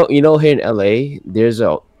 You know, here in LA, there's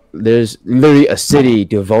literally a city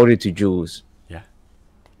devoted to Jews.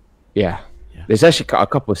 Yeah. There's actually a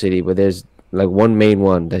couple of cities, but there's like one main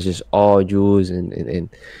one that's just all Jews, and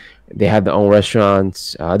they have their own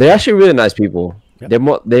restaurants. They're actually really nice people.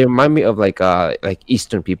 Yep. They remind me of like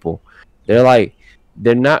Eastern people. They're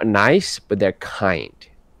not nice, but they're kind.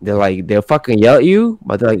 They'll fucking yell at you,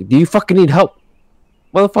 but they're like, "Do you fucking need help,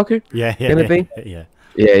 motherfucker?" Yeah. Kind of thing.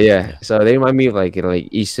 Yeah. So they remind me of like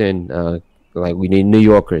Eastern, like we need New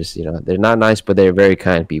Yorkers. You know, they're not nice, but they're very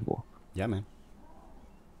kind people. Yeah, man.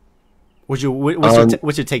 What's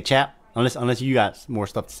your take, chap? Unless you got more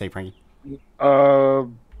stuff to say, Frankie. But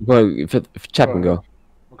if Chap can go.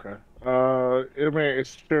 Okay. I mean,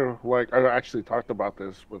 it's true. Like, I actually talked about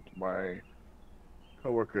this with my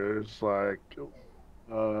coworkers. Like,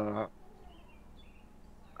 I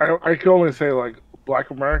can only say like Black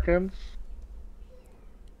Americans.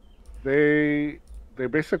 They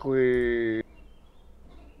basically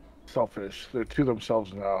selfish. They're to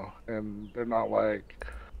themselves now, and they're not like.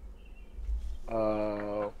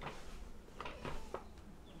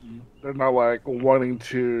 They're not like wanting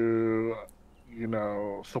to,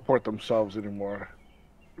 support themselves anymore.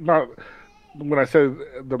 Not when I say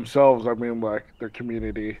themselves, I mean like their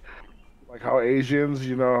community. Like how Asians,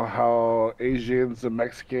 how Asians and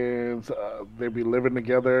Mexicans, they be living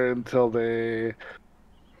together until they,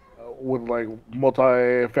 with like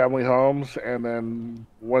multi-family homes, and then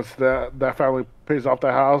once that family pays off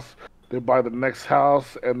the house, they buy the next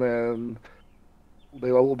house, and then they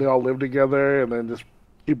all live together, and then just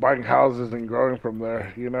keep buying houses and growing from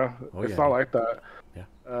there. It's not like that. Yeah.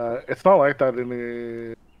 It's not like that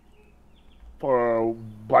for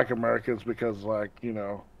Black Americans, because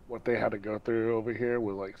what they had to go through over here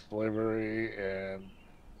with like slavery and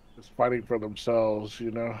just fighting for themselves.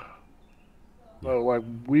 So like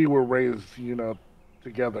we were raised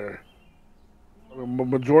together. The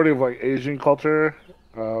majority of like Asian culture,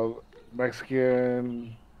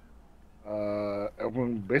 Mexican.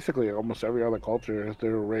 Basically almost every other culture,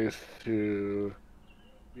 they're raised to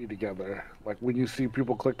be together. Like when you see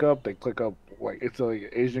people click up, they click up like it's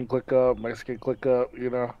like Asian click up, Mexican click up,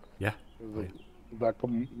 Yeah.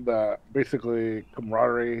 That basically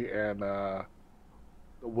camaraderie and the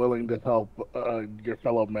willing to help your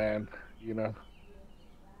fellow man.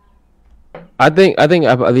 I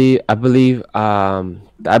believe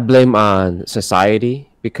I blame on society,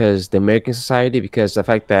 because the American society, because the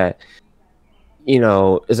fact that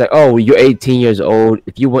it's like, oh, you're 18 years old.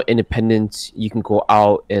 If you want independence, you can go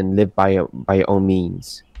out and live by your own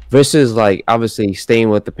means. Versus like obviously staying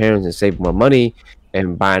with the parents and saving more money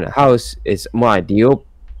and buying a house is more ideal.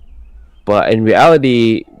 But in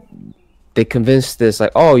reality, they convinced this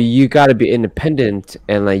like, oh, you gotta be independent,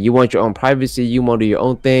 and like you want your own privacy, you want to do your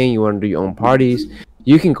own thing, you want to do your own parties,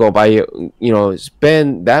 you can go buy your,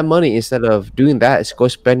 spend that money instead of doing that. Go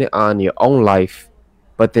spend it on your own life,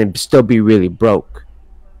 but then still be really broke.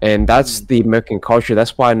 And that's the American culture.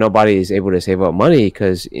 That's why nobody is able to save up money,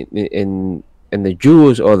 because in the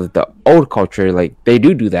Jews or the old culture, like they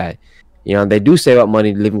do that. They do save up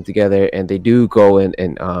money living together, and they do go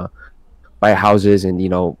and buy houses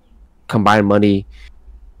and combine money.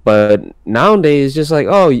 But nowadays, it's just like,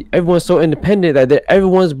 oh, everyone's so independent that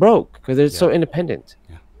everyone's broke because they're so independent.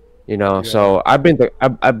 So I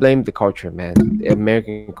blame the culture, man, the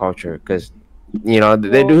American culture, because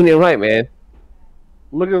they're doing it right, man.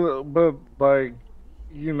 Look at but like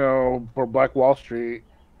for Black Wall Street,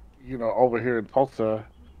 over here in Tulsa,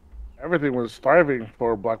 everything was thriving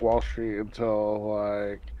for Black Wall Street until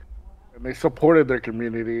and they supported their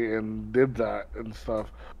community and did that and stuff,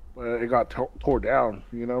 but it got tore down.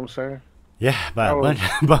 You know what I'm saying? Yeah, by a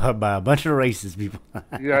bunch of racist people.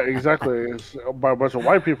 Yeah, exactly. It's by a bunch of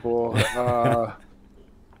white people.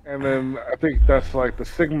 And then I think that's like the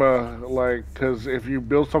stigma, because if you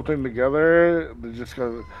build something together, they're just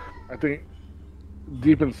gonna. I think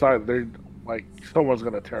deep inside, they're like someone's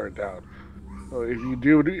gonna tear it down. So if you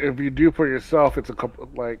do for yourself, it's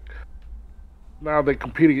now they're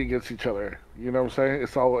competing against each other. You know what I'm saying?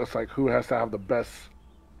 It's like who has to have the best,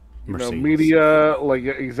 media,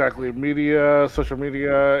 exactly, media, social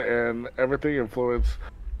media, and everything influence.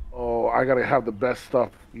 Oh, I gotta have the best stuff,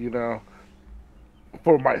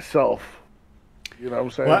 for myself. You know what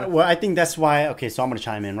I'm saying? Well, I think that's why. Okay, so I'm gonna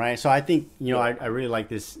chime in, right? So I think I really like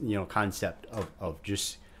this concept of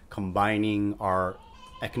just combining our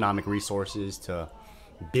economic resources to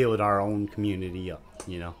build our own community up.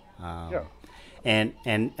 And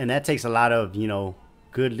that takes a lot of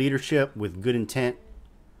good leadership with good intent,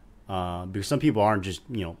 because some people aren't just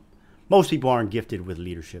most people aren't gifted with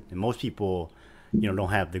leadership, and most people don't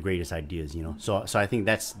have the greatest ideas. So I think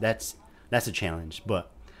that's a challenge. But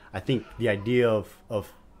I think the idea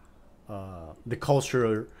of the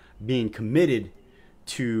culture being committed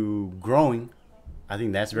to growing, I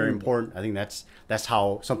think that's very important. I think that's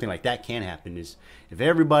how something like that can happen, is if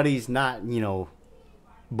everybody's not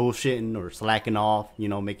bullshitting or slacking off,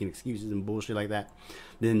 making excuses and bullshit like that,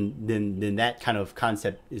 then that kind of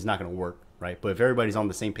concept is not going to work, right? But if everybody's on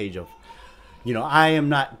the same page of, I am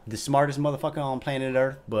not the smartest motherfucker on planet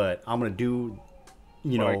Earth, but I'm going to do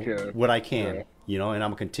what I can, and I'm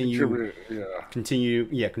gonna contribute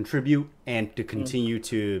and to continue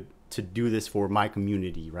to do this for my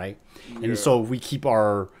community, right? And so if we keep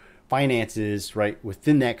our finances right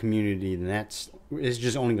within that community, then it's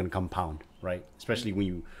just only gonna compound, right? Especially when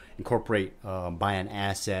you incorporate buying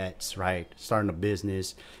assets, right? Starting a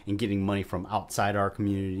business and getting money from outside our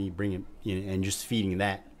community, bringing and just feeding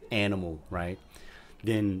that animal, right?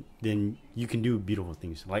 Then you can do beautiful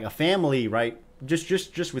things like a family, right?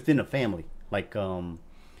 Just within a family,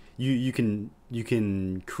 you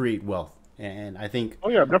can create wealth, and I think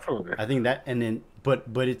definitely. I think that, and then but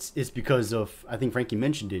it's because of, I think Frankie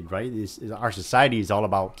mentioned it, right? Is our society is all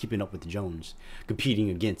about keeping up with the Jones, competing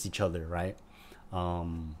against each other, right?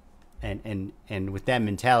 And with that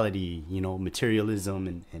mentality,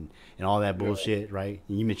 materialism and all that bullshit, right?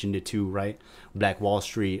 And you mentioned it too, right? Black Wall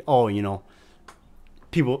Street. Oh,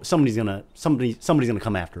 somebody's gonna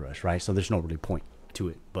come after us, right? So there's no really point to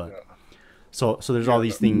it, but so there's all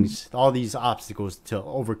these things, all these obstacles to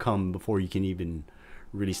overcome before you can even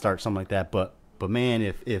really start something like that. But man,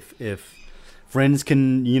 if friends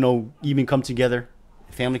can even come together,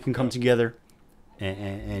 family can come together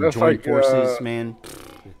and join forces, man,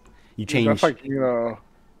 you change. That's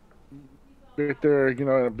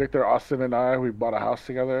Victor, Austin, and I, we bought a house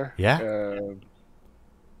together. Yeah, and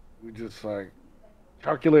we just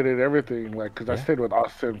calculated everything, because I stayed with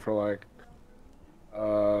Austin for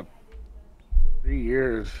 3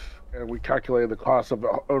 years, and we calculated the cost of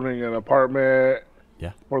owning an apartment.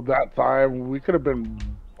 Yeah, for that time we could have been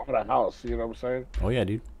bought a house. You know what I'm saying? Oh yeah,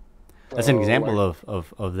 dude. That's an example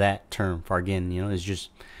of that term, Fargan. Is just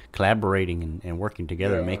collaborating and working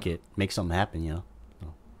together to make something happen.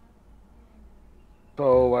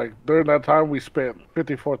 So during that time we spent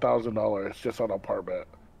 $54,000 just on an apartment.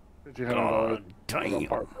 $1,500 on an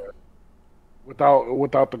apartment.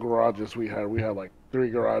 Without the garages we had 3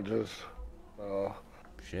 garages.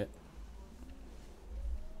 Shit.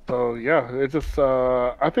 So yeah, it's just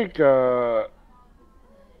I think the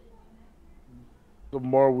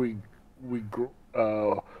more we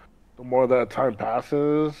the more that time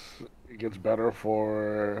passes, it gets better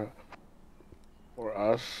for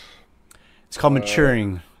us. It's called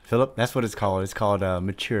maturing, Philip. That's what it's called. It's called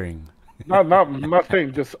maturing. Not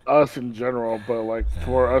saying just us in general, but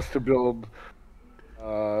for us to build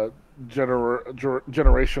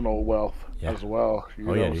generational wealth as well. You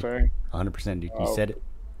know what I'm saying? 100%, dude. You said it.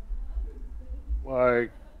 Like,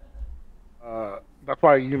 that's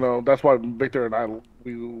why Victor and I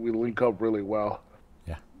we link up really well.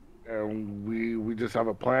 Yeah. And we just have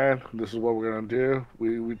a plan. This is what we're gonna do.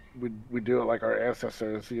 We do it like our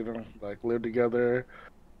ancestors, like live together,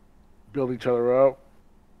 build each other up,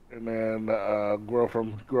 and then grow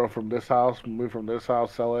from this house, move from this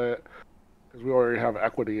house, sell it, because we already have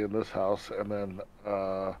equity in this house, and then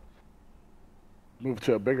move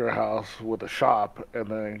to a bigger house with a shop, and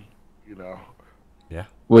then Yeah.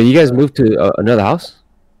 Well, you guys moved to another house?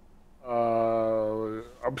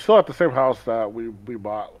 I'm still at the same house that we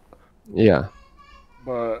bought. Yeah.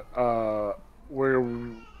 But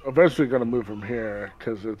we're eventually gonna move from here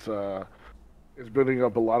because it's building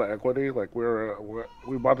up a lot of equity. Like we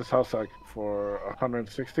bought this house like for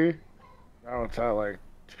 160. Now it's at like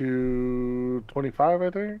 225, I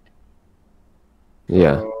think.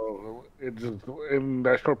 Yeah. So it just in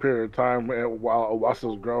that short period of time, while it was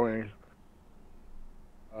growing.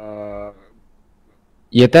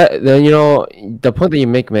 Yeah, then the point that you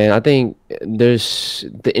make, man. I think there's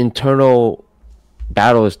the internal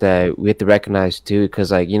battles that we have to recognize too,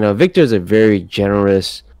 because Victor's a very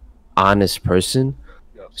generous, honest person.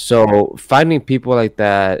 Yes. So finding people like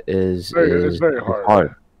that is very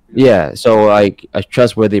hard. Yeah. So a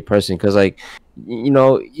trustworthy person, because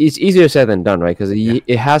it's easier said than done, right? Because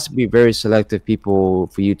it has to be very selective people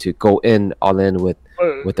for you to go all in with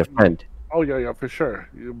a friend. Oh yeah, for sure.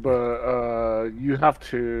 But you have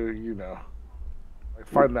to,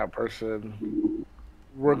 find that person,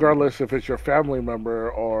 regardless if it's your family member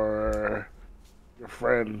or your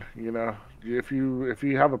friend. If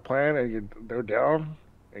you have a plan and they're down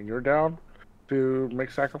and you're down to make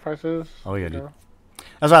sacrifices. Oh yeah, dude.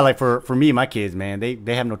 That's why, for me, my kids, man,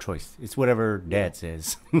 they have no choice. It's whatever dad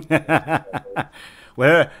says.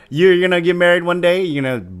 Well, you're gonna get married one day. You're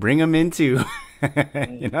gonna bring them into.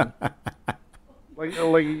 Because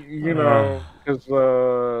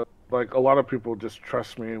a lot of people just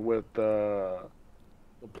trust me with the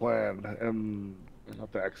plan and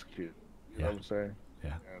have to execute. You know what I'm saying?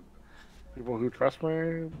 Yeah. And people who trust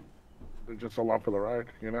me, they're just along for the ride.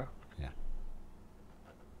 Yeah.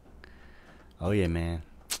 Oh yeah, man.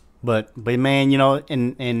 But man,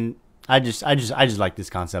 and I just like this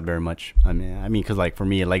concept very much. I mean, because for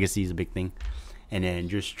me, a legacy is a big thing. And then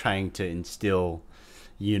just trying to instill,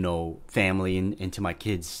 family into my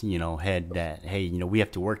kids, head that, hey, we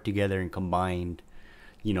have to work together and combine,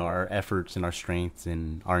 our efforts and our strengths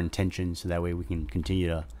and our intentions, so that way we can continue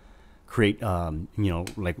to create,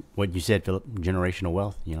 like what you said, Philip, generational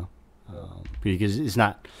wealth, because it's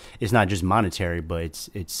not just monetary, but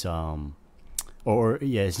it's not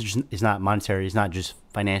monetary, it's not just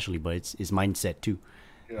financially, but it's mindset too.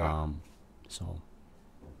 Yeah. So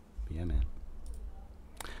yeah, man.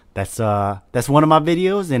 That's one of my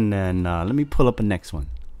videos, and then let me pull up a next one.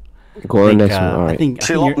 Go on next one. All right. I think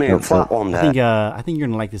you're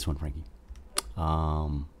gonna like this one, Frankie.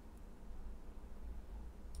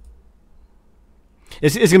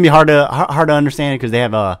 It's gonna be hard to understand because they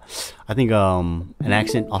have I think an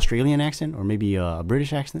accent, Australian accent, or maybe a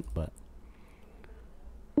British accent, but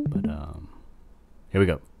here we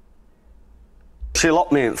go. She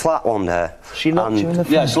locked me in the flat one day. She locked you in the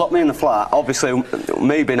flat? Yeah, she locked me in the flat. Obviously,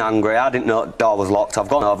 me being angry, I didn't know the door was locked. I've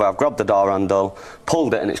gone over, I've grabbed the door handle,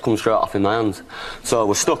 pulled it, and it's come straight off in my hands. So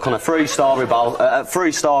we're stuck on a three-storey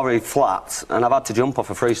flat, and I've had to jump off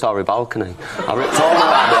a three-storey balcony. I ripped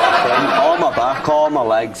all my back, all my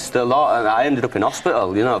legs, the lot, and I ended up in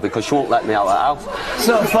hospital, because she won't let me out of the house. It's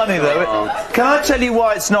not funny, though. Can I tell you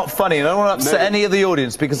why it's not funny? And I don't want to upset any of the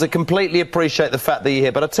audience, because I completely appreciate the fact that you're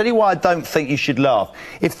here, but I'll tell you why I don't think you should laugh.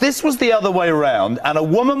 If this was the other way around and a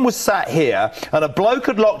woman was sat here and a bloke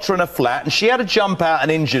had locked her in a flat and she had to jump out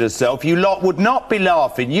and injured herself, you lot would not be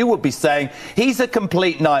laughing. You would be saying, he's a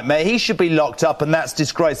complete nightmare, he should be locked up and that's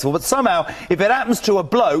disgraceful. But somehow, if it happens to a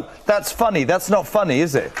bloke, that's funny. That's not funny,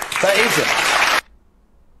 is it? That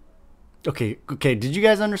isn't. Okay, did you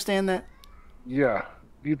guys understand that? Yeah.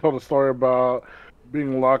 He told a story about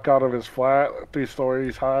being locked out of his flat, 3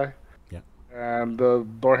 stories high. Yeah. And the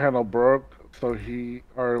door handle broke. So she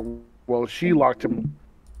locked him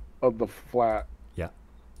of the flat. Yeah.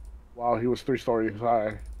 While he was 3 stories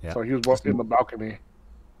high. Yeah. So he was in the balcony.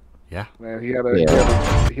 Yeah. And he had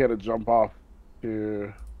to jump off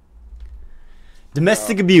to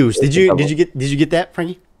domestic abuse. Did you get that,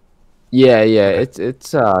 Frankie? Yeah.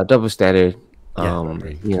 It's double standard.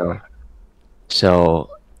 So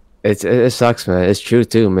it sucks, man. It's true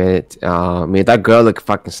too, man. That girl looked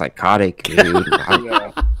fucking psychotic, dude.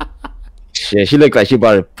 shit. She looked like she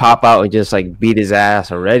about to pop out and just like beat his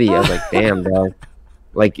ass already. I was like, damn, dog.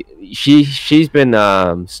 Like she's been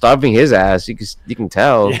starving his ass. You can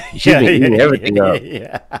tell. She's been eating everything up.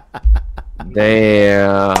 Yeah.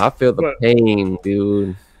 Damn, I feel the pain,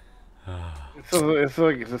 dude. It's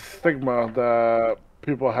a stigma that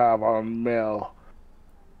people have on male.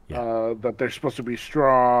 That they're supposed to be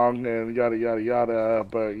strong and yada yada yada,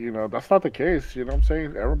 but you know that's not the case. You know what I'm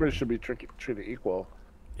saying? Everybody should be treated equal.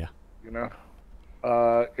 Yeah. You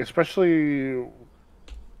know, especially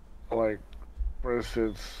like, for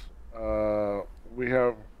instance, we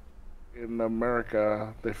have in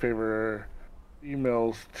America they favor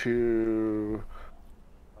females to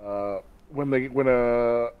when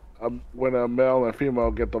a male and a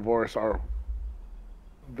female get divorced,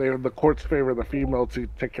 the courts favor the female to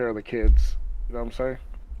take care of the kids. You know what I'm saying?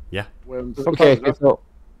 Yeah. Okay, so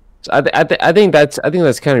I think that's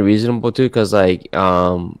kind of reasonable too, because like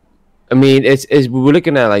I mean it's we're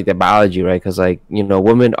looking at like the biology, right? Because like you know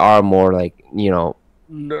women are more like you know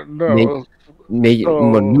more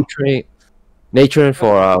nutrient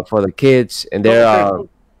for the kids, and they're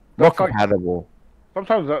more compatible.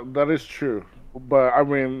 Sometimes that is true, but I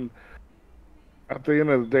mean at the end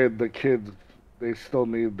of the day, the kids, they still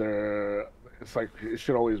need their, it's like, it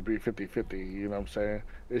should always be 50-50, you know what I'm saying?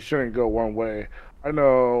 It shouldn't go one way. I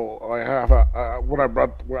know I have, when I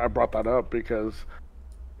brought that up because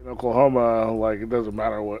in Oklahoma, like, it doesn't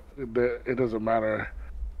matter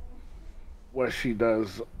what she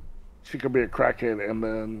does. She could be a crackhead and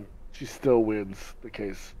then she still wins the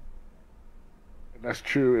case. And that's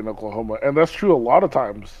true in Oklahoma. And that's true a lot of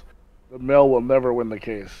times. The male will never win the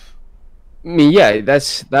case. I mean, yeah,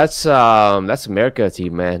 that's America to you,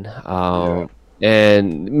 man.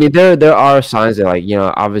 And I mean, there are signs that, like, you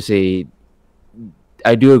know, obviously,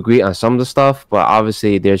 I do agree on some of the stuff, but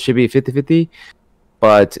obviously there should be 50-50.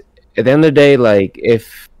 But at the end of the day, like,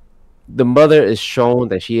 if the mother is shown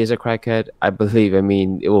that she is a crackhead, I believe, I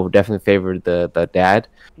mean, it will definitely favor the dad.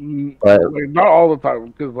 But like, not all the time,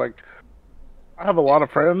 because, like, I have a lot of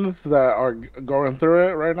friends that are going through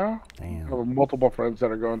it right now. Damn. I have multiple friends that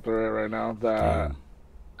are going through it right now. That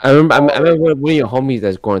I remember one of your homies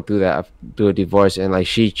that's going through that, through a divorce, and like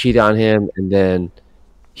she cheated on him, and then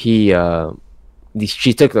she took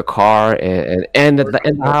the car and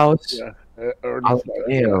the house. Yeah, I was like,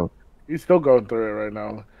 damn. He's still going through it right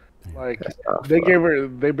now. Like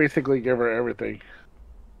they basically gave her everything.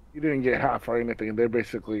 He didn't get half or anything. They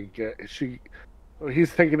basically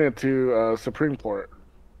he's taking it to Supreme Court.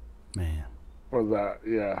 Man. For that,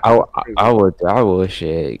 yeah. I would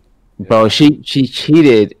shit. Bro, she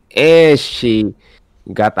cheated and she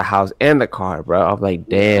got the house and the car, bro. I'm like,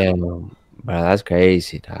 damn, bro, that's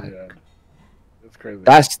crazy, dog. Yeah. It's crazy.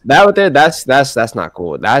 That's not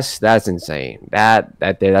cool. That's insane.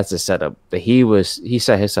 That's a setup. That he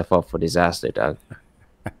set himself up for disaster, dog.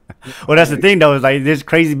 Well, that's the thing, though. Is like there's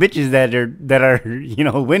crazy bitches that are you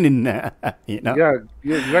know winning, you know. Yeah,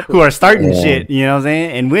 exactly. Who are starting shit, you know what I'm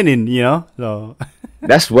saying, and winning, you know. So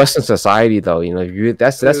that's Western society, though. You know,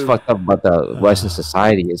 that's fucked up about the Western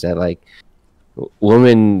society is that like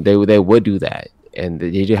women they would do that, and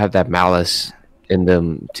they do have that malice in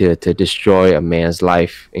them to destroy a man's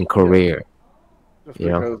life and career.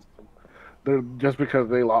 Just because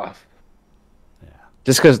they lost.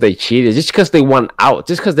 Just because they cheated, just because they want out,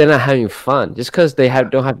 just because they're not having fun, just because they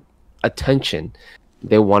don't have attention,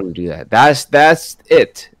 they want to do that. That's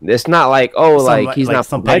it. It's not like like he's not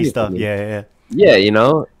some petty stuff. Yeah. You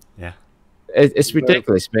know. Yeah. It's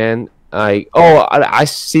ridiculous, man. Like, I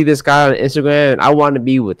see this guy on Instagram and I want to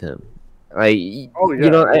be with him. Like, you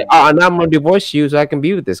know, and I'm gonna divorce you so I can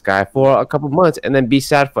be with this guy for a couple months and then be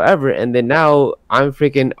sad forever. And then now I'm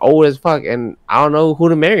freaking old as fuck and I don't know who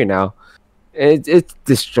to marry now. It's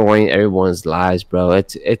destroying everyone's lives, bro.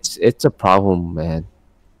 It's a problem, man.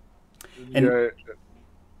 And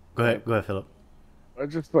go ahead, Philip.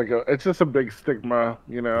 It's just a big stigma,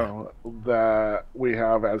 you know, that we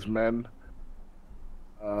have as men.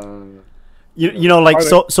 You know, like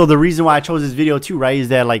so the reason why I chose this video too, right, is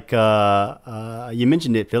that like you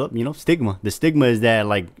mentioned it, Philip. You know, stigma. The stigma is that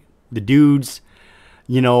like the dudes,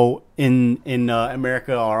 you know, in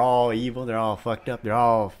America are all evil. They're all fucked up. They're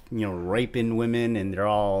all, you know, raping women, and they're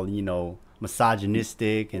all, you know,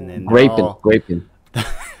 misogynistic, and then raping. I'll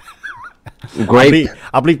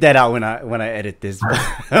bleep that out when I edit this.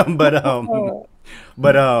 but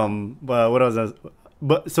what else?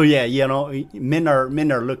 But so yeah, you know, men are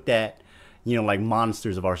looked at, you know, like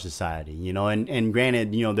monsters of our society, you know, and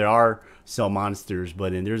granted, you know, there are some monsters,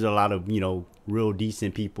 but then there's a lot of, you know, real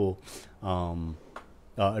decent people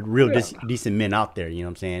decent men out there. You know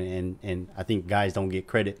what I'm saying? And I think guys don't get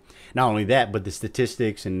credit. Not only that, but the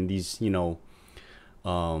statistics and these, the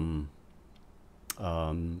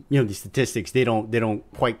statistics, they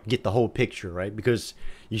don't quite get the whole picture, right? Because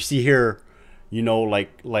you see here,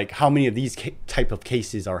 like how many of these type of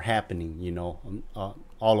cases are happening, all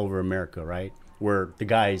over America, right? Where the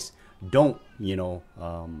guys don't,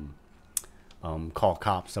 call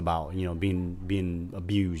cops about, being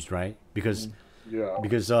abused, right? Because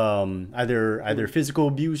either physical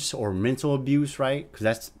abuse or mental abuse, right?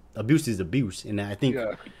 Because abuse is abuse, and I think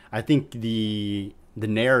the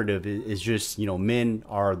narrative is just, men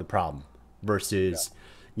are the problem versus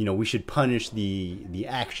we should punish the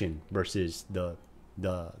action versus the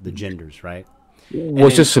genders, right?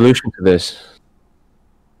 What's the solution to this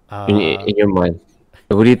in your mind?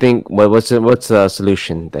 What do you think? What's the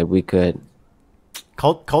solution that we could?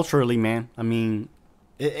 Culturally, man. I mean,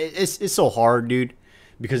 it's so hard, dude,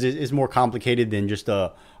 because it's more complicated than just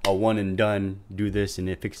a one and done. Do this and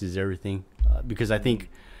it fixes everything. Because I think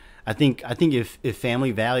if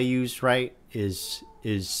family values, right,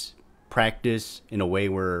 is practiced in a way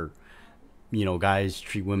where guys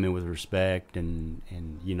treat women with respect and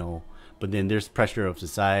but then there's pressure of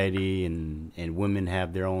society and women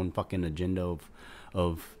have their own fucking agenda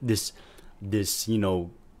of this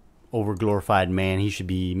over glorified man. He should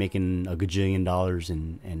be making $1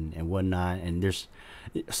 gajillion and whatnot, and there's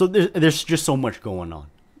just so much going on.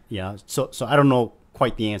 So I don't know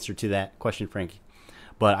quite the answer to that question, Frankie,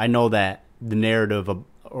 but I know that the narrative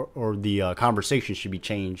or the conversation should be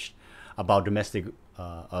changed about domestic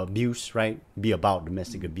abuse, right? Be about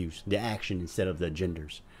domestic abuse, the action instead of the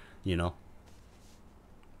genders,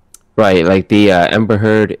 Right, like the Amber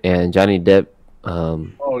Heard and Johnny Depp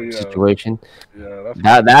situation.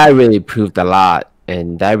 That really proved a lot,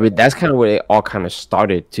 and that's kind of where it all kind of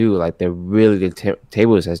started too. Like the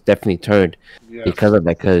tables has definitely turned because of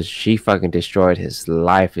that, because she fucking destroyed his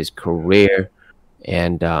life, his career,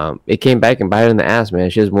 and it came back and bite her in the ass, man.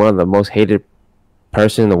 She was one of the most hated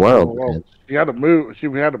person in the world. Man. She had to move. She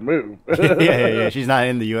had to move. yeah. She's not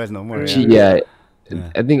in the U.S. no more. I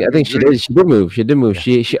think she did. She did move.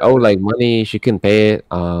 Yeah. She owed like money. She couldn't pay it.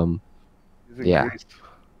 Yeah.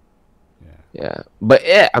 But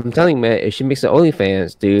I'm telling you, man, if she makes the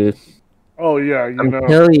OnlyFans, dude. Oh yeah, I'm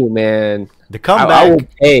telling you, man. The comeback.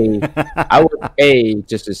 I would pay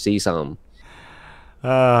just to see something.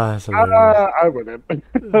 I wouldn't.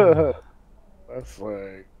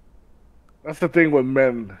 That's the thing with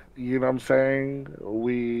men. You know what I'm saying?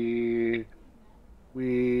 We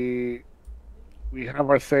have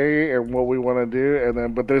our say in what we want to do,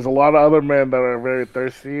 but there's a lot of other men that are very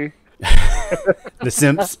thirsty. The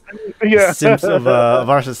simps, the simps of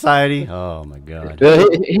our society. Oh my god!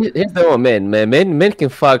 Here's the one, men can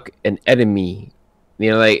fuck an enemy.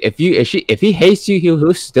 Like if he hates you,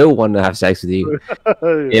 he'll still want to have sex with you.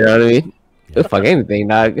 You know what I mean? He'll fuck anything,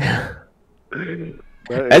 dog.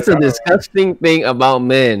 That's a disgusting thing about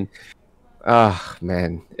men. Oh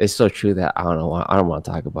man, it's so true that I don't want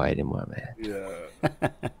to talk about it anymore, man. Yeah.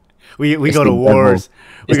 we go to wars.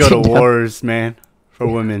 We go to wars, man, for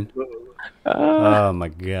women. Oh my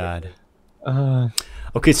god.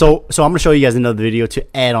 Okay, so I'm gonna show you guys another video to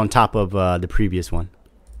add on top of the previous one.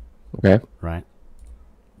 Okay. Right.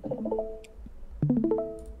 All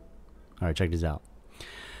right, check this out.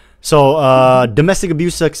 So domestic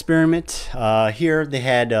abuse experiment. Here they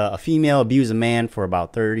had a female abuse a man for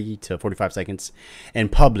about 30 to 45 seconds in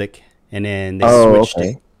public, and then they switched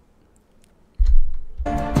it.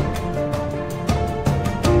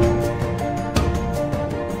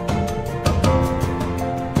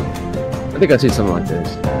 I think I see something like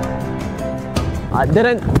this. I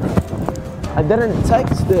didn't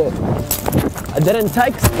text her. I didn't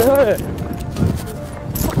text her.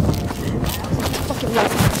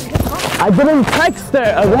 I didn't text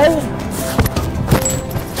her, alright?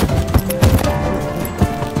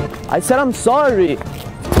 I said I'm sorry.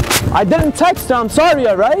 I didn't text her, I'm sorry,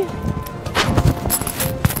 alright?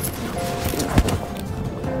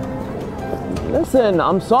 Listen,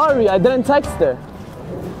 I'm sorry, I didn't text her.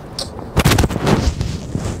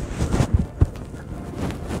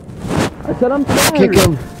 I said I'm sorry. Kick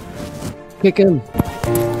him. Kick him.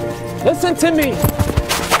 Listen to me.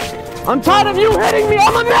 I'm tired of you hitting me.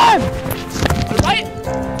 I'm a man. Right?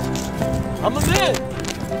 I'm a man.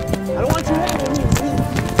 I don't want you hitting me.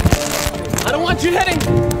 I don't want you hitting me.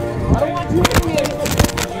 I don't want you hitting me anymore.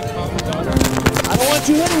 I don't want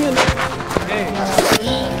you hitting me anymore.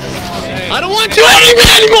 I don't want you hitting me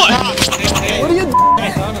anymore. What are you doing?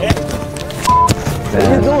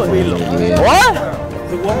 What are you doing? What?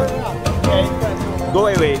 Go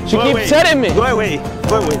away. She keeps hitting me. Go away.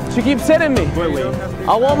 Go away. She keeps hitting me. Go away.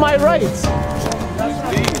 I want my rights.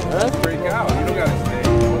 Break out. You don't gotta stay.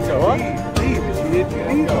 What? Leave.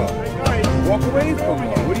 Walk away from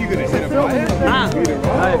her. What are you gonna hit him?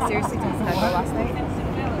 Seriously, did you last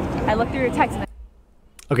night? I looked through your text.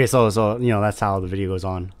 Okay, so you know that's how the video goes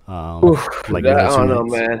on. Oof, like I don't know,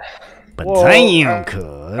 man. But Well, damn,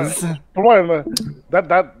 cuz. For one,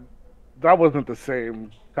 that wasn't the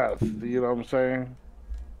same test. You know what I'm saying?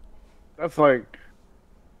 That's like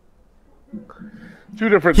two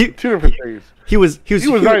different things.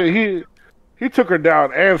 He took her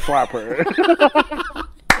down and slapped her.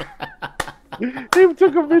 He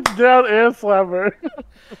took a bitch down and slapped her.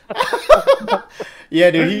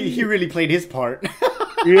 Yeah, dude, he really played his part.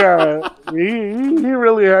 Yeah, he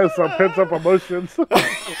really has some pent up emotions.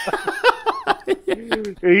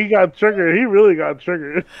 He got triggered. He really got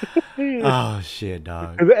triggered. Oh shit,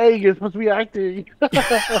 dog. Cause hey, you're supposed to be acting.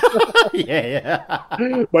 Yeah.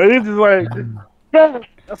 But he's just like,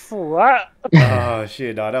 that's a lot. Oh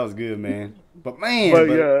shit, dog, that was good, man. But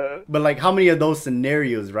man, but like, how many of those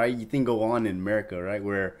scenarios, right? You think go on in America, right?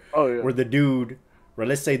 Where where the dude, or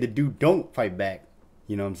let's say the dude don't fight back.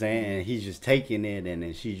 You know what I'm saying? And he's just taking it, and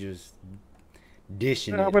then she's just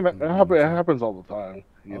dishing it. It happens all the time.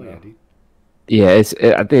 You know? Yeah, dude. Yeah, I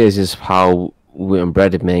think it's just how we're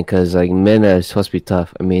inbred, man. Because like men are supposed to be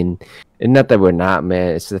tough. I mean, and not that we're not,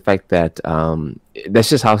 man. It's the fact that that's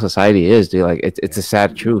just how society is, dude. Like it's a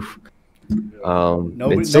sad truth.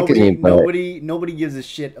 It's sickening, nobody gives a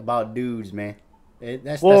shit about dudes, man.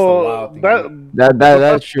 That's the wild thing.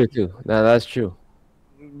 That's true too. That's true.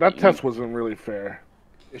 That test wasn't really fair.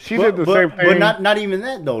 She did the same thing. But not even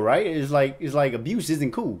that though, right? It's like abuse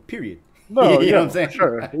isn't cool. Period. No, you know what I'm saying?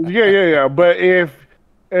 Sure. Yeah. But if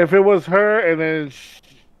it was her and then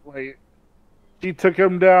she took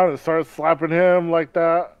him down and started slapping him like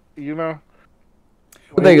that, you know.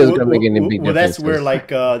 I think it's gonna make any big difference. Well, that's where like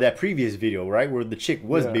that previous video, right, where the chick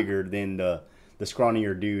was bigger than the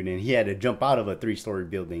scrawnier dude, and he had to jump out of a 3-story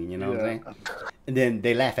building. You know what I'm saying? And then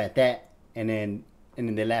they laugh at that, and then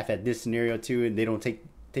they laugh at this scenario too, and they don't take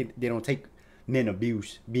men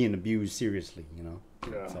being abused seriously. You know?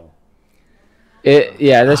 Yeah. So.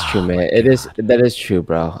 Yeah, that's true, man. That is true,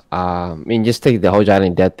 bro. I mean, just take the whole Johnny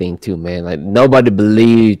Depp thing too, man. Like nobody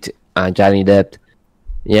believed Johnny Depp.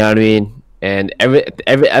 You know what I mean? And every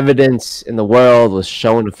evidence in the world was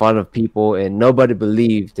shown in front of people, and nobody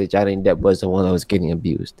believed that Johnny Depp was the one that was getting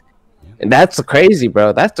abused. And that's crazy,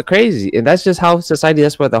 bro. That's the crazy, and that's just how society.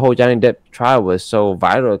 That's why the whole Johnny Depp trial was so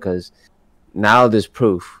vital, because now there's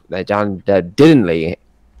proof that Johnny Depp didn't lay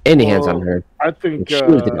any hands on her. I think she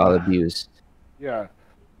was getting all abused. Yeah,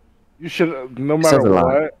 you should. No matter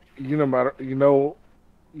what, no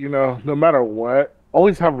matter what,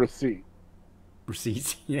 always have receipts.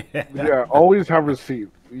 Receipts, yeah. Yeah, always have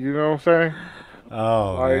receipts. You know what I'm saying?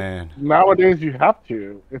 Oh man. Nowadays you have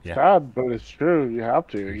to. It's sad, but it's true. You have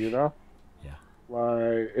to. You know. Yeah.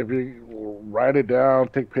 Like if you write it down,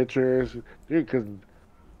 take pictures, dude. Because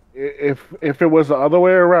if it was the other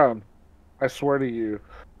way around, I swear to you,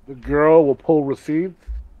 the girl will pull receipts.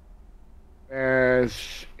 And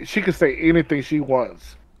she could say anything she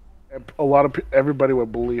wants. And everybody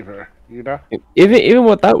would believe her, you know? Even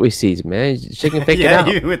without receipts, man. She can fake it out.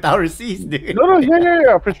 Even without receipts, dude. No,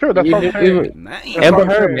 yeah, for sure. That's what I'm saying. Amber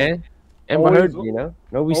Heard, man. Amber Heard, you know?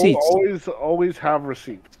 No receipts. Always have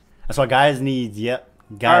receipts. That's what guys need,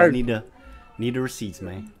 Guys need the receipts,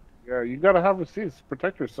 man. Yeah, you gotta have receipts.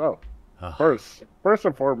 Protect yourself. First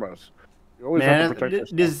and foremost. You always have to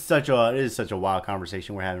protect yourself. This is such a wild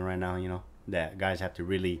conversation we're having right now, you know? That guys have to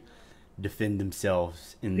really defend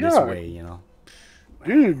themselves in this way, you know.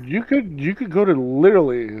 Dude, you could go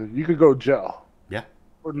to jail. Yeah.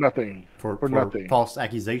 For nothing. For nothing. False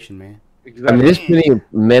accusation, man. Exactly. I mean, there's plenty of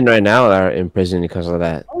men right now that are in prison because of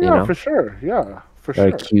that. Oh, yeah, you know? for sure. Yeah, for They're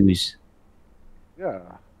sure. accused. Yeah.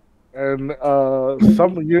 And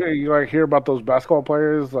some you like hear about those basketball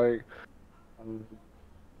players, like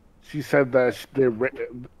she said that they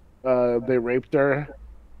raped her.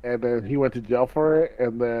 And then he went to jail for it,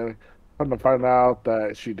 and then come to find out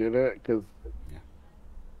that she did it because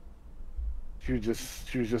she was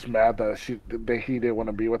just mad that he didn't want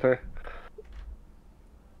to be with her.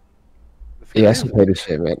 Yeah, that's some petty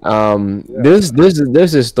shit, man.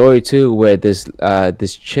 There's a story too where this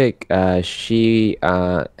chick she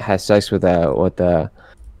had sex with a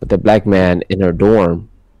black man in her dorm,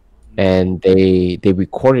 and they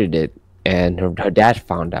recorded it, and her dad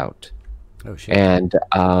found out. Oh shit! And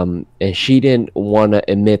she didn't want to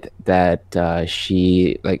admit that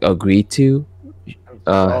she like agreed to.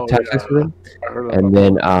 have sex with him, and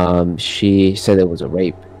then she said it was a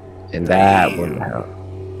rape, and that went to hell.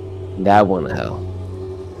 That went to hell.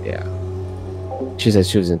 Yeah. She said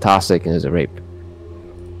she was intoxicated and it was a rape.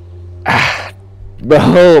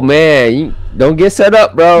 Bro, man, you don't get set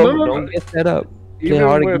up, bro. Don't get set up. Play Even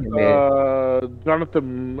hard with again, man.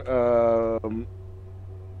 Jonathan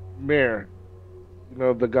Mayer, you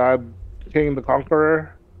know, the guy King the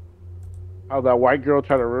Conqueror, how that white girl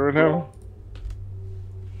tried to ruin him.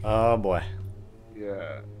 Oh boy.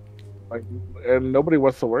 Yeah, like, and nobody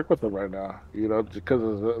wants to work with him right now, you know,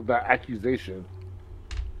 because of that accusation.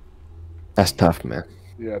 That's tough, man.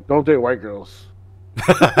 Yeah, don't date white girls.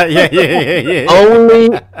 yeah.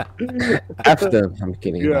 Only after. I'm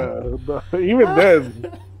kidding. Yeah, even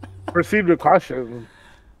then, proceed with caution.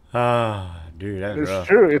 Dude, that's It's rough.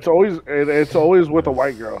 true. It's always with a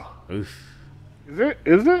white girl. Oof. Is it?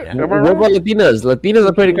 Is it? Am I What wrong? about Latinas? Latinas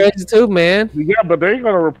are pretty crazy too, man. Yeah, but they ain't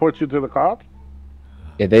gonna report you to the cops.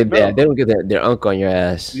 Yeah, they don't get their unk on your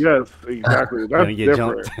ass. Yes, exactly. That's Gonna get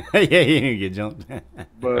different. jumped. Yeah, you gonna get jumped.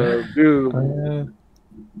 But dude,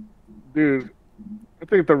 I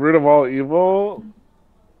think the root of all evil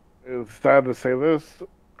is sad to say this.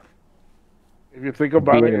 If you think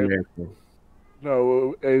about Being it, American.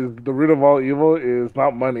 no, is the root of all evil is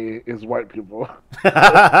not money, is white people. Man,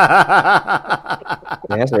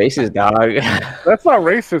 that's racist, dog. That's not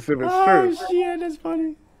racist if it's Oh true. shit, that's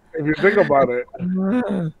funny. If you think about it.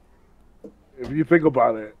 If you think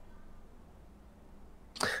about it.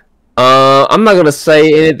 I'm not gonna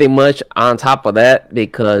say anything much on top of that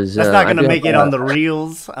because That's not I gonna do make have it on the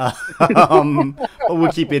reels. But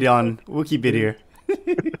we'll keep it on. We'll keep it here.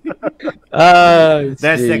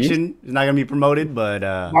 That see. section is not gonna be promoted, but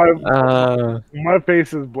My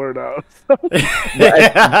face is blurred out.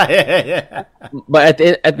 yeah. But at the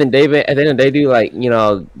end of the day, dude, like, you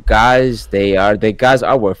know, guys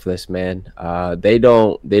are worthless, man. They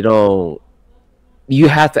don't. You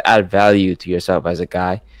have to add value to yourself as a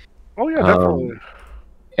guy. Oh yeah, definitely.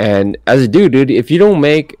 And as a dude, if you don't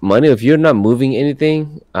make money, if you're not moving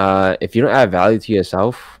anything, if you don't add value to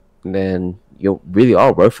yourself, then you really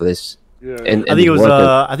are worthless. Yeah. And I think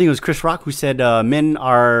it was Chris Rock who said men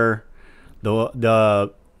are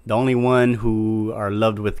the only one who are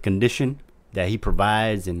loved with condition that he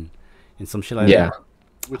provides and some shit like that.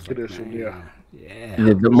 With condition, yeah. Yeah.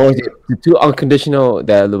 The two unconditional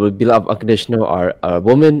that would be loved unconditional are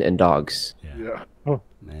women and dogs. Yeah.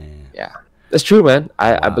 Yeah, that's true, man.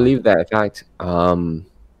 I believe that. In fact,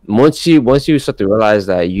 once you start to realize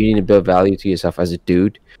that you need to build value to yourself as a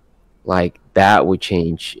dude, like, that would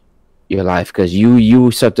change your life because you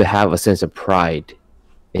start to have a sense of pride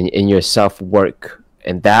in your self work,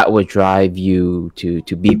 and that would drive you to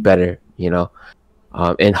be better, you know,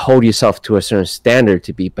 and hold yourself to a certain standard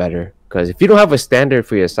to be better. Because if you don't have a standard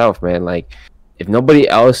for yourself, man, like, if nobody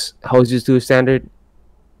else holds you to a standard,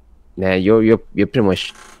 man, you're pretty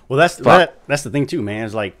much. Well, that's the thing too, man.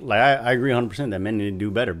 It's like I agree 100% that men need to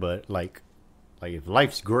do better, but like if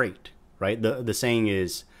life's great, right? The saying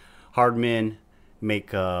is, hard men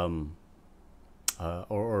make hard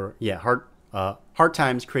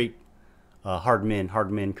times create hard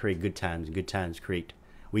men create good times create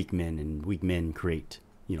weak men, and weak men create,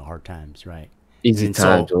 you know, hard times, right? Easy And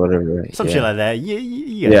times or whatever, right? Some Yeah. shit like that.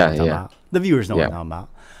 You guys know what I'm talking yeah. about. The viewers know what Yeah. I'm talking about.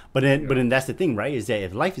 But then that's the thing, right? Is that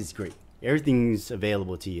if life is great, everything's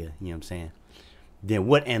available to you, you know what I'm saying? Then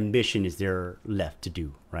what ambition is there left to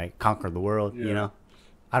do, right? Conquer the world, you know?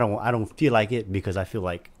 I don't feel like it because I feel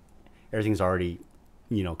like everything's already,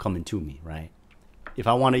 you know, coming to me, right? If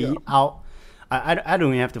I want to eat out, I don't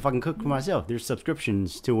even have to fucking cook for myself. There's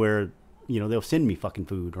subscriptions to where, you know, they'll send me fucking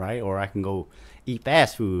food, right? Or I can go eat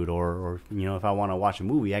fast food, or you know, if I want to watch a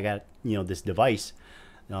movie, I got, you know, this device,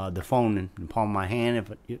 the phone in the palm of my hand.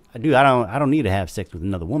 If I don't need to have sex with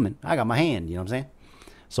another woman. I got my hand, you know what I'm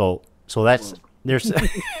saying? So that's there's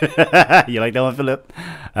you like that one, Philip?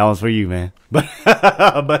 That one's for you, man. But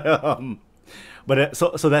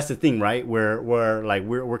so that's the thing, right? Where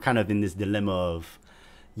we're kind of in this dilemma of,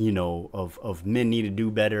 you know, of men need to do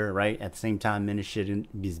better, right? At the same time, men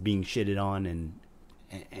is being shitted on, and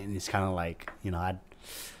it's kind of like, you know, I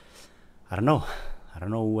don't know. I don't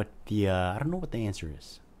know what the answer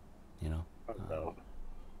is, you know.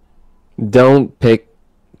 Don't pick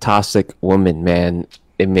toxic women, man.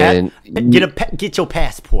 Get your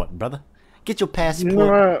passport, brother. Get your passport. You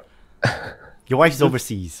know what? Your wife's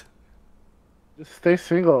overseas. Just stay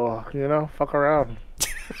single, you know, fuck around.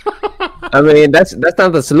 I mean, that's not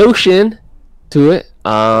the solution to it.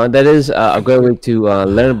 That is a great way to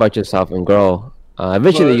learn about yourself and grow.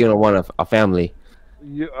 Eventually, you're gonna want a family.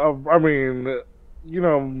 Yeah, I mean,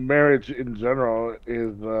 marriage in general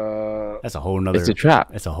is That's a whole nother. It's a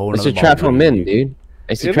trap. It's a whole. It's a trap for men, dude.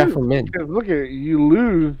 It's a trap for men. Because look at it, you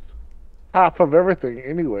lose half of everything,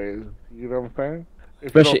 anyways. You know what I'm saying?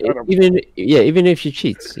 If you Especially don't even if she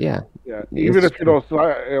cheats, yeah. Yeah, It's even if you true. don't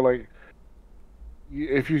sign, like,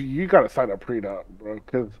 if you gotta sign a prenup, bro,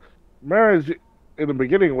 because marriage in the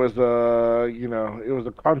beginning was it was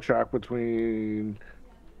a contract between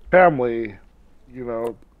family,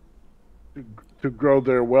 to grow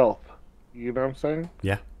their wealth. You know what I'm saying?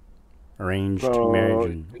 Yeah. Arranged So,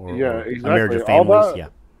 marriage and, or yeah, a exactly. marriage of All families. that- Yeah.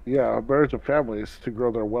 Yeah, a marriage of families to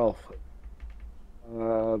grow their wealth.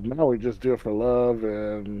 Now we just do it for love,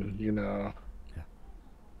 and to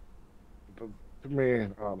me, I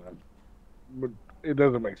don't know. But it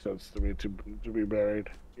doesn't make sense to me to be married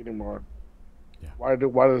anymore. Yeah. Why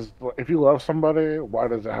does if you love somebody, why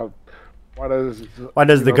does The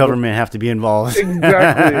government have to be involved?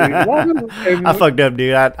 Exactly. Why does- I fucked up,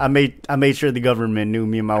 dude. I made sure the government knew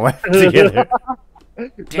me and my wife were together.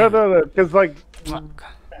 No, because like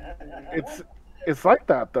it's like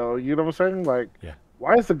that though. You know what I'm saying? Like,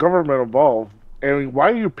 why is the government involved, and why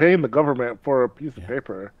are you paying the government for a piece of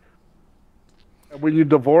paper? And when you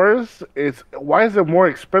divorce, why is it more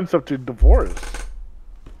expensive to divorce?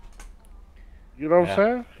 You know what I'm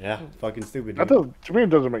saying? Yeah, fucking stupid. That Dude. to me, it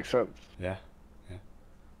doesn't make sense. Yeah.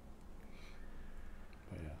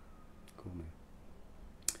 But yeah, cool, man.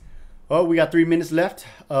 Well, we got 3 minutes left.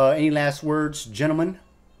 Any last words, gentlemen?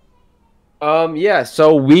 Yeah,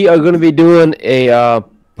 so we are going to be doing a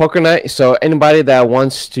poker night. So anybody that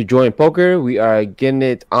wants to join poker, we are getting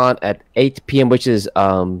it on at 8 p.m., which is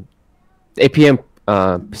 8 p.m.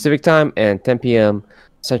 Pacific time and 10 p.m.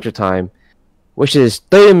 Central time, which is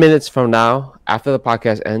 30 minutes from now after the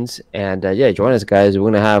podcast ends. And yeah, join us, guys. We're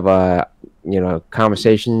going to have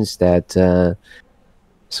conversations that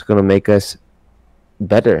it's going to make us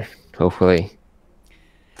better, hopefully.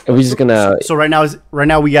 And we're just gonna. So right now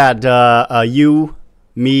we got you,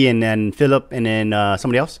 me, and then Philip, and then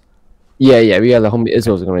somebody else. Yeah, we got the homie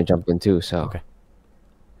Israel's gonna jump in too. So okay.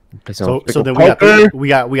 So then we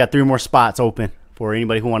got 3 more spots open for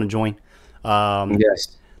anybody who want to join.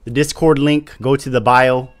 Yes. The Discord link. Go to the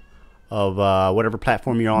bio of whatever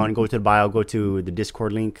platform you're on. Go to the bio. Go to the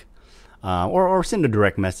Discord link, or send a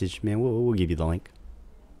direct message. Man, we'll give you the link.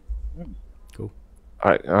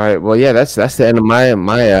 All right. Well, yeah, that's the end of my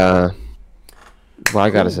what I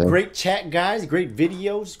gotta say. Great chat, guys. Great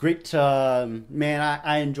videos. Great, man.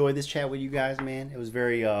 I enjoyed this chat with you guys, man. It was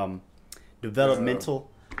very developmental.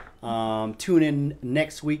 Tune in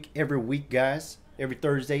next week, every week, guys. Every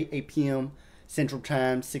Thursday, 8 p.m. Central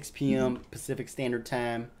Time, 6 p.m. Pacific Standard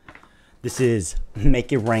Time. This is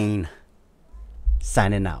Make It Rain.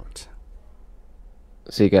 Signing out.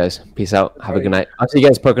 See you guys. Peace out. Have a good night. I'll see you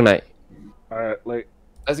guys poker night. All right, late.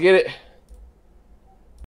 Let's get it.